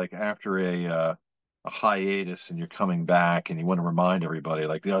would be like after a hiatus and you're coming back and you want to remind everybody,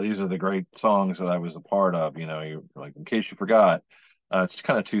 like, these are the great songs that I was a part of. You like in case you forgot. It's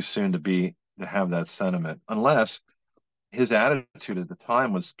kind of too soon to have that sentiment, unless his attitude at the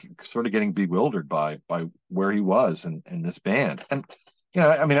time was sort of getting bewildered by where he was in this band. And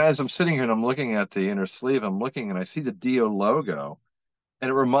I mean, as I'm sitting here and I'm looking at the inner sleeve, I'm looking and I see the Dio logo, and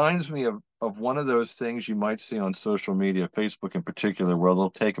it reminds me of one of those things you might see on social media, Facebook in particular, where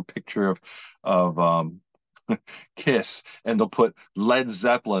they'll take a picture of Kiss and they'll put Led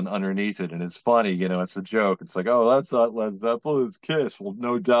Zeppelin underneath it, and it's funny, it's a joke. It's like, oh, that's not Led Zeppelin, it's Kiss. Well,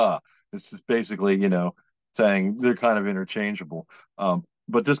 no, duh. It's just basically, saying they're kind of interchangeable.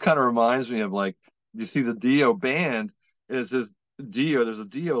 But this kind of reminds me of, like, you see the Dio band, is this Dio, there's a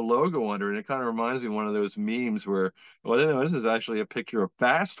Dio logo under it, and it kind of reminds me of one of those memes where, well, this is actually a picture of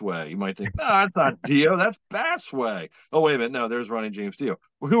Fastway. You might think, no, that's not Dio, that's Fastway. Oh, wait a minute, no, there's Ronnie James Dio.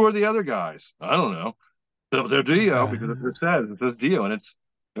 Well, who are the other guys? I don't know. They're Dio Yeah, because it says Dio, and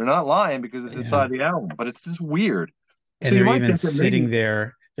they're not lying because it's yeah. inside the album, but it's just weird. So And you they're might even think that maybe, sitting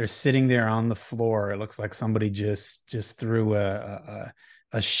there. They're sitting there on the floor. It looks like somebody just threw a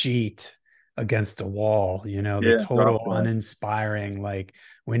sheet against a wall. The yeah, drop total that. uninspiring. Like,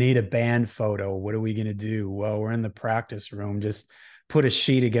 we need a band photo. What are we gonna do? Well, we're in the practice room. Just put a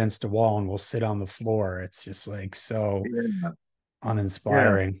sheet against a wall and we'll sit on the floor. It's just like so Yeah, yeah.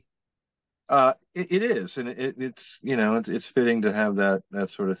 uninspiring. It is, and it's it's fitting to have that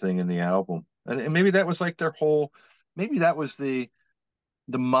sort of thing in the album, and maybe that was like their whole, maybe that was the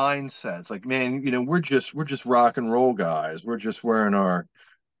mindset. It's like, man, we're just rock and roll guys. We're just wearing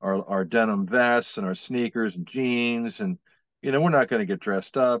our denim vests and our sneakers and jeans, and we're not going to get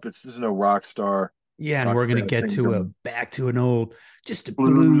dressed up. There's no Yeah, and rock we're gonna star get thing to a going. back to an old, just a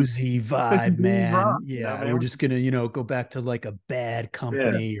Blues, bluesy especially vibe, blues man. rock. Yeah, Man, we're just gonna, go back to like a Bad yeah,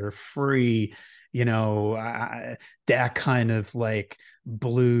 Company or Free, you know, that kind of like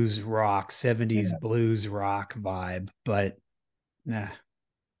blues rock, 70s yeah. blues rock vibe. But nah.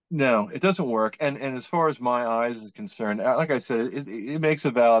 No, it doesn't work. And as far as My Eyes is concerned, like I said, it makes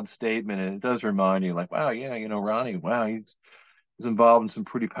a valid statement, and it does remind you, like, wow, yeah, Ronnie, wow, he's involved in some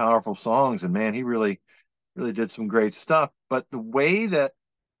pretty powerful songs, and man, he really did some great stuff. But the way that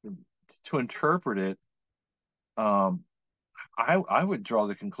to interpret it, um, I would draw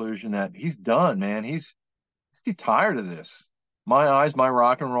the conclusion that he's done, man. He's tired of this. My eyes, my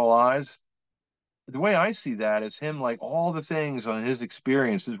rock and roll eyes. The way I see that is him, like all the things on his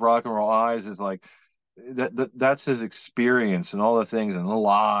experience, his rock and roll eyes is like that's his experience and all the things and the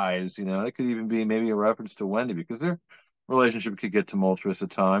lies. It could even be maybe a reference to Wendy because their relationship could get tumultuous at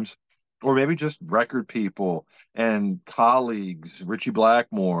times, or maybe just record people and colleagues, Richie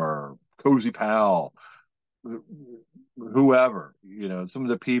Blackmore, Cozy Powell, whoever. Some of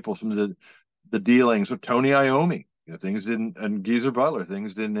the people, some of the dealings with Tony Iommi. Things didn't, and Geezer Butler,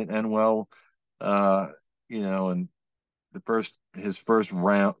 things didn't end well. Uh, and his first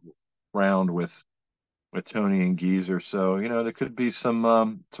round with Tony and Geezer. So, there could be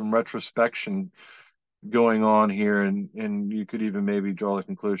some retrospection going on here, and you could even maybe draw the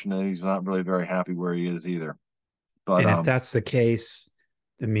conclusion that he's not really very happy where he is either. But And if that's the case,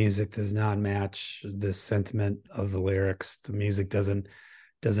 the music does not match the sentiment of the lyrics. The music doesn't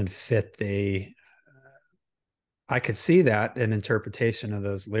fit the I could see that an interpretation of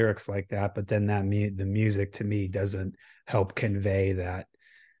those lyrics like that, but then the music to me doesn't help convey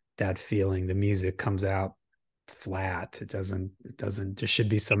that feeling. The music comes out flat. It doesn't there should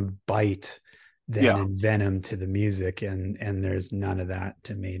be some bite then yeah, and venom to the music, and there's none of that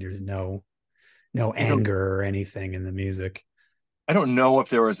to me. There's no I don't anger or anything in the music. I don't know if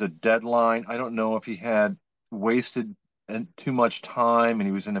there was a deadline. I don't know if he had wasted too much time and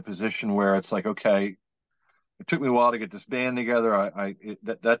he was in a position where it's like, okay, it took me a while to get this band together.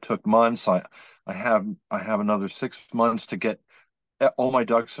 That took months. I have another 6 months to get all my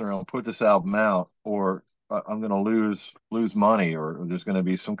ducks in a row and put this album out, or I'm going to lose money, or there's going to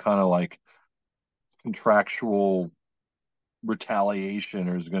be some kind of like contractual retaliation,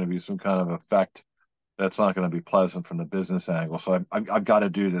 or there's going to be some kind of effect that's not going to be pleasant from the business angle. So I've got to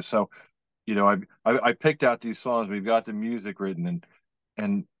do this. So I picked out these songs. We've got the music written,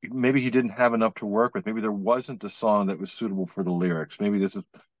 and maybe he didn't have enough to work with. Maybe there wasn't a song that was suitable for the lyrics. Maybe this is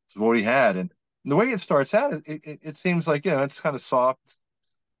what he had. And the way it starts out, it seems like it's kind of soft. It's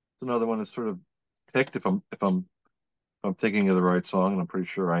another one that's sort of picked if I'm thinking of the right song, and I'm pretty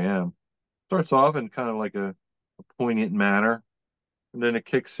sure I am. Starts off in kind of like a poignant manner, and then it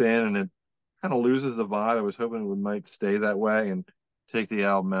kicks in and it kind of loses the vibe. I was hoping it might stay that way and take the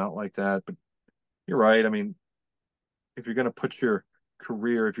album out like that. But you're right. I mean, if you're going to put your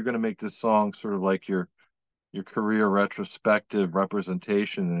career, if you're going to make this song sort of like your career retrospective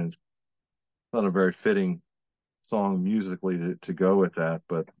representation, and it's not a very fitting song musically to go with that.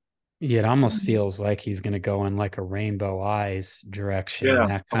 But Yeah, it almost feels like he's going to go in like a Rainbow Eyes direction, yeah,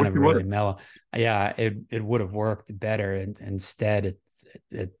 that I kind wish of you would really have. mellow. Yeah, it would have worked better, and instead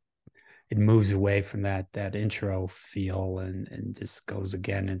it moves away from that intro feel and just goes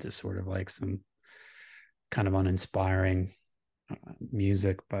again into sort of like some kind of uninspiring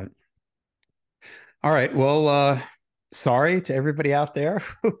music. But all right, well, sorry to everybody out there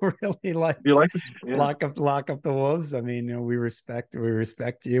who really Do you likes like this? Yeah, lock up the wolves. I mean, we respect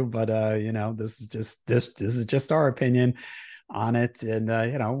you, but this is just our opinion on it, and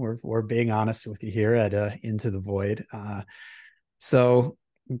we're being honest with you here at Into the Void. So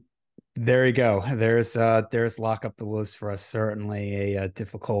there you go. There's lock up the wolves for us. Certainly a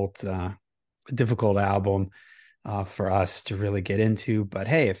difficult album for us to really get into. But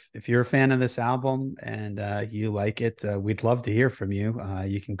hey, if you're a fan of this album and you like it, we'd love to hear from you.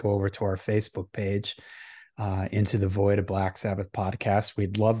 You can go over to our Facebook page, Into the Void, a Black Sabbath podcast.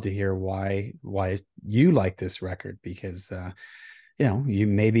 We'd love to hear why you like this record, because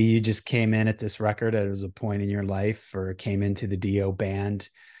you just came in at this record at a point in your life, or came into the Dio band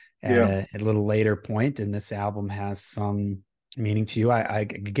at yeah, a little later point, and this album has some meaning to you. I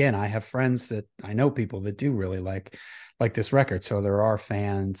again, I have friends that I know, people that do really like like this record. So there are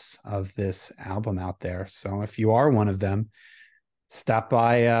fans of this album out there. So if you are one of them, stop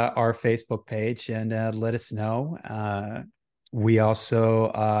by our Facebook page and let us know. We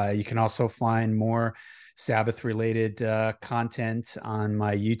also, you can also find more Sabbath related content on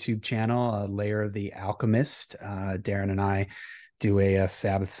my YouTube channel, Layer of the Alchemist. Darren and I do a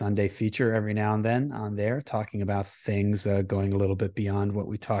Sabbath Sunday feature every now and then on there, talking about things going a little bit beyond what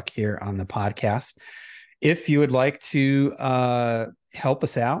we talk here on the podcast. If you would like to help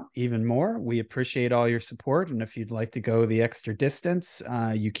us out even more, we appreciate all your support. And if you'd like to go the extra distance,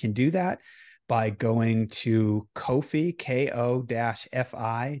 you can do that by going to Ko-fi,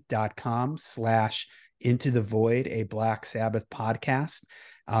 ko-fi.com/Into the Void, a Black Sabbath podcast.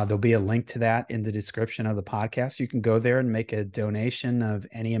 There'll be a link to that in the description of the podcast. You can go there and make a donation of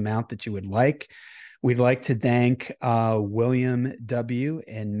any amount that you would like. We'd like to thank William W.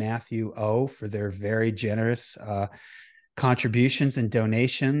 and Matthew O. for their very generous contributions and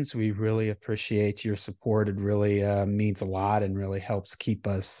donations. We really appreciate your support. It really means a lot and really helps keep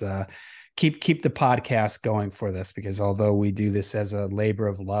us keep the podcast going for this, because although we do this as a labor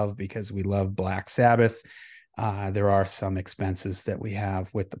of love because we love Black Sabbath, there are some expenses that we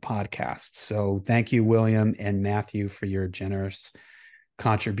have with the podcast. So thank you, William and Matthew, for your generous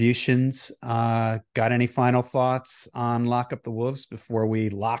contributions. Got any final thoughts on Lock Up the Wolves before we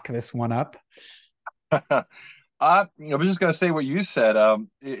lock this one up? I was just going to say what you said.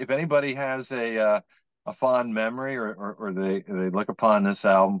 If anybody has a fond memory, or they look upon this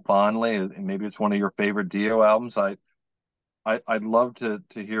album fondly, and maybe it's one of your favorite Dio albums, I'd love to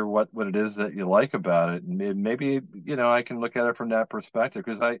hear what it is that you like about it, and maybe I can look at it from that perspective,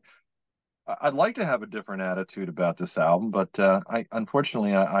 because I'd like to have a different attitude about this album, but I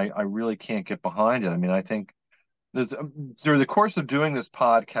unfortunately I really can't get behind it. I mean, I think through the course of doing this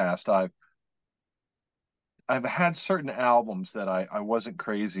podcast, I've had certain albums that I wasn't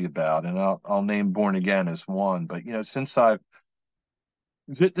crazy about, and I'll name Born Again as one. But since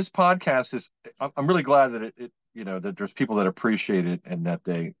this podcast is, I'm really glad that it that there's people that appreciate it and that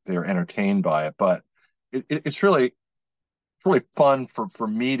they're entertained by it. But it's really fun for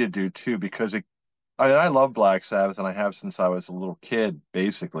me to do too, because I love Black Sabbath, and I have since I was a little kid,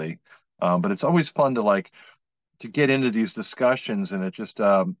 basically. But it's always fun to get into these discussions, and it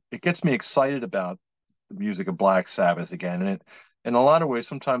gets me excited about the music of Black Sabbath again. And in a lot of ways,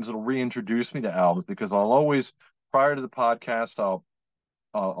 sometimes it'll reintroduce me to albums, because I'll always, prior to the podcast,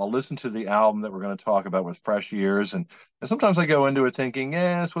 I'll listen to the album that we're going to talk about with fresh ears, and sometimes I go into it thinking,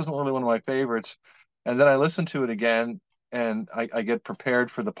 yeah, this wasn't really one of my favorites, and then I listen to it again, and I get prepared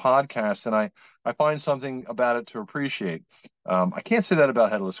for the podcast, and I find something about it to appreciate. I can't say that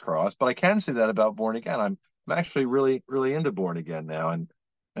about Headless Cross, but I can say that about Born Again. I'm actually really really into Born Again now, and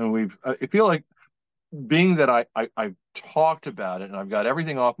I feel like, being that I've talked about it and I've got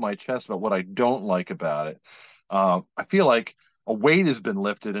everything off my chest about what I don't like about it, I feel like a weight has been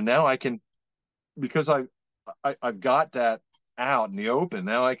lifted, and now I can, because I've got that out in the open.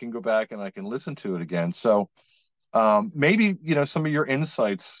 Now I can go back and I can listen to it again. So maybe some of your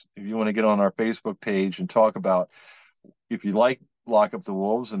insights, if you want to get on our Facebook page and talk about, if you like Lock Up the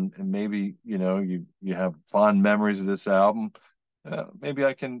Wolves, and maybe you have fond memories of this album, maybe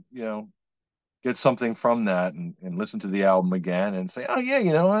I can get something from that, and listen to the album again and say, oh yeah,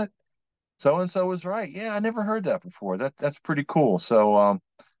 you know what, so and so was right. Yeah, I never heard that before. That's pretty cool. So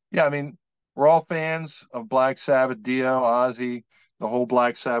yeah, I mean, we're all fans of Black Sabbath, Dio, Ozzy, the whole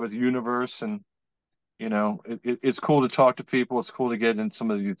Black Sabbath universe, and it's cool to talk to people. It's cool to get in some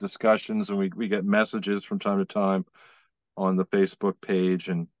of these discussions, and we get messages from time to time on the Facebook page,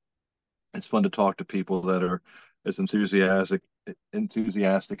 and it's fun to talk to people that are as enthusiastic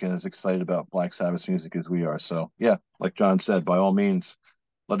and as excited about Black Sabbath music as we are. So yeah, like John said, by all means,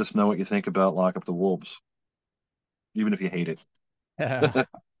 let us know what you think about Lock Up the Wolves, even if you hate it.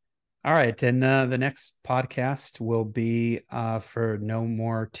 All right. And the next podcast will be for No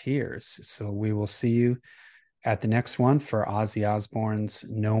More Tears. So we will see you at the next one for Ozzy Osbourne's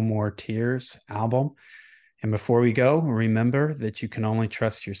No More Tears album. And before we go, remember that you can only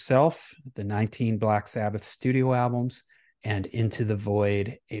trust yourself, the 19 Black Sabbath studio albums, and Into the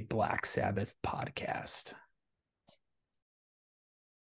Void, a Black Sabbath podcast.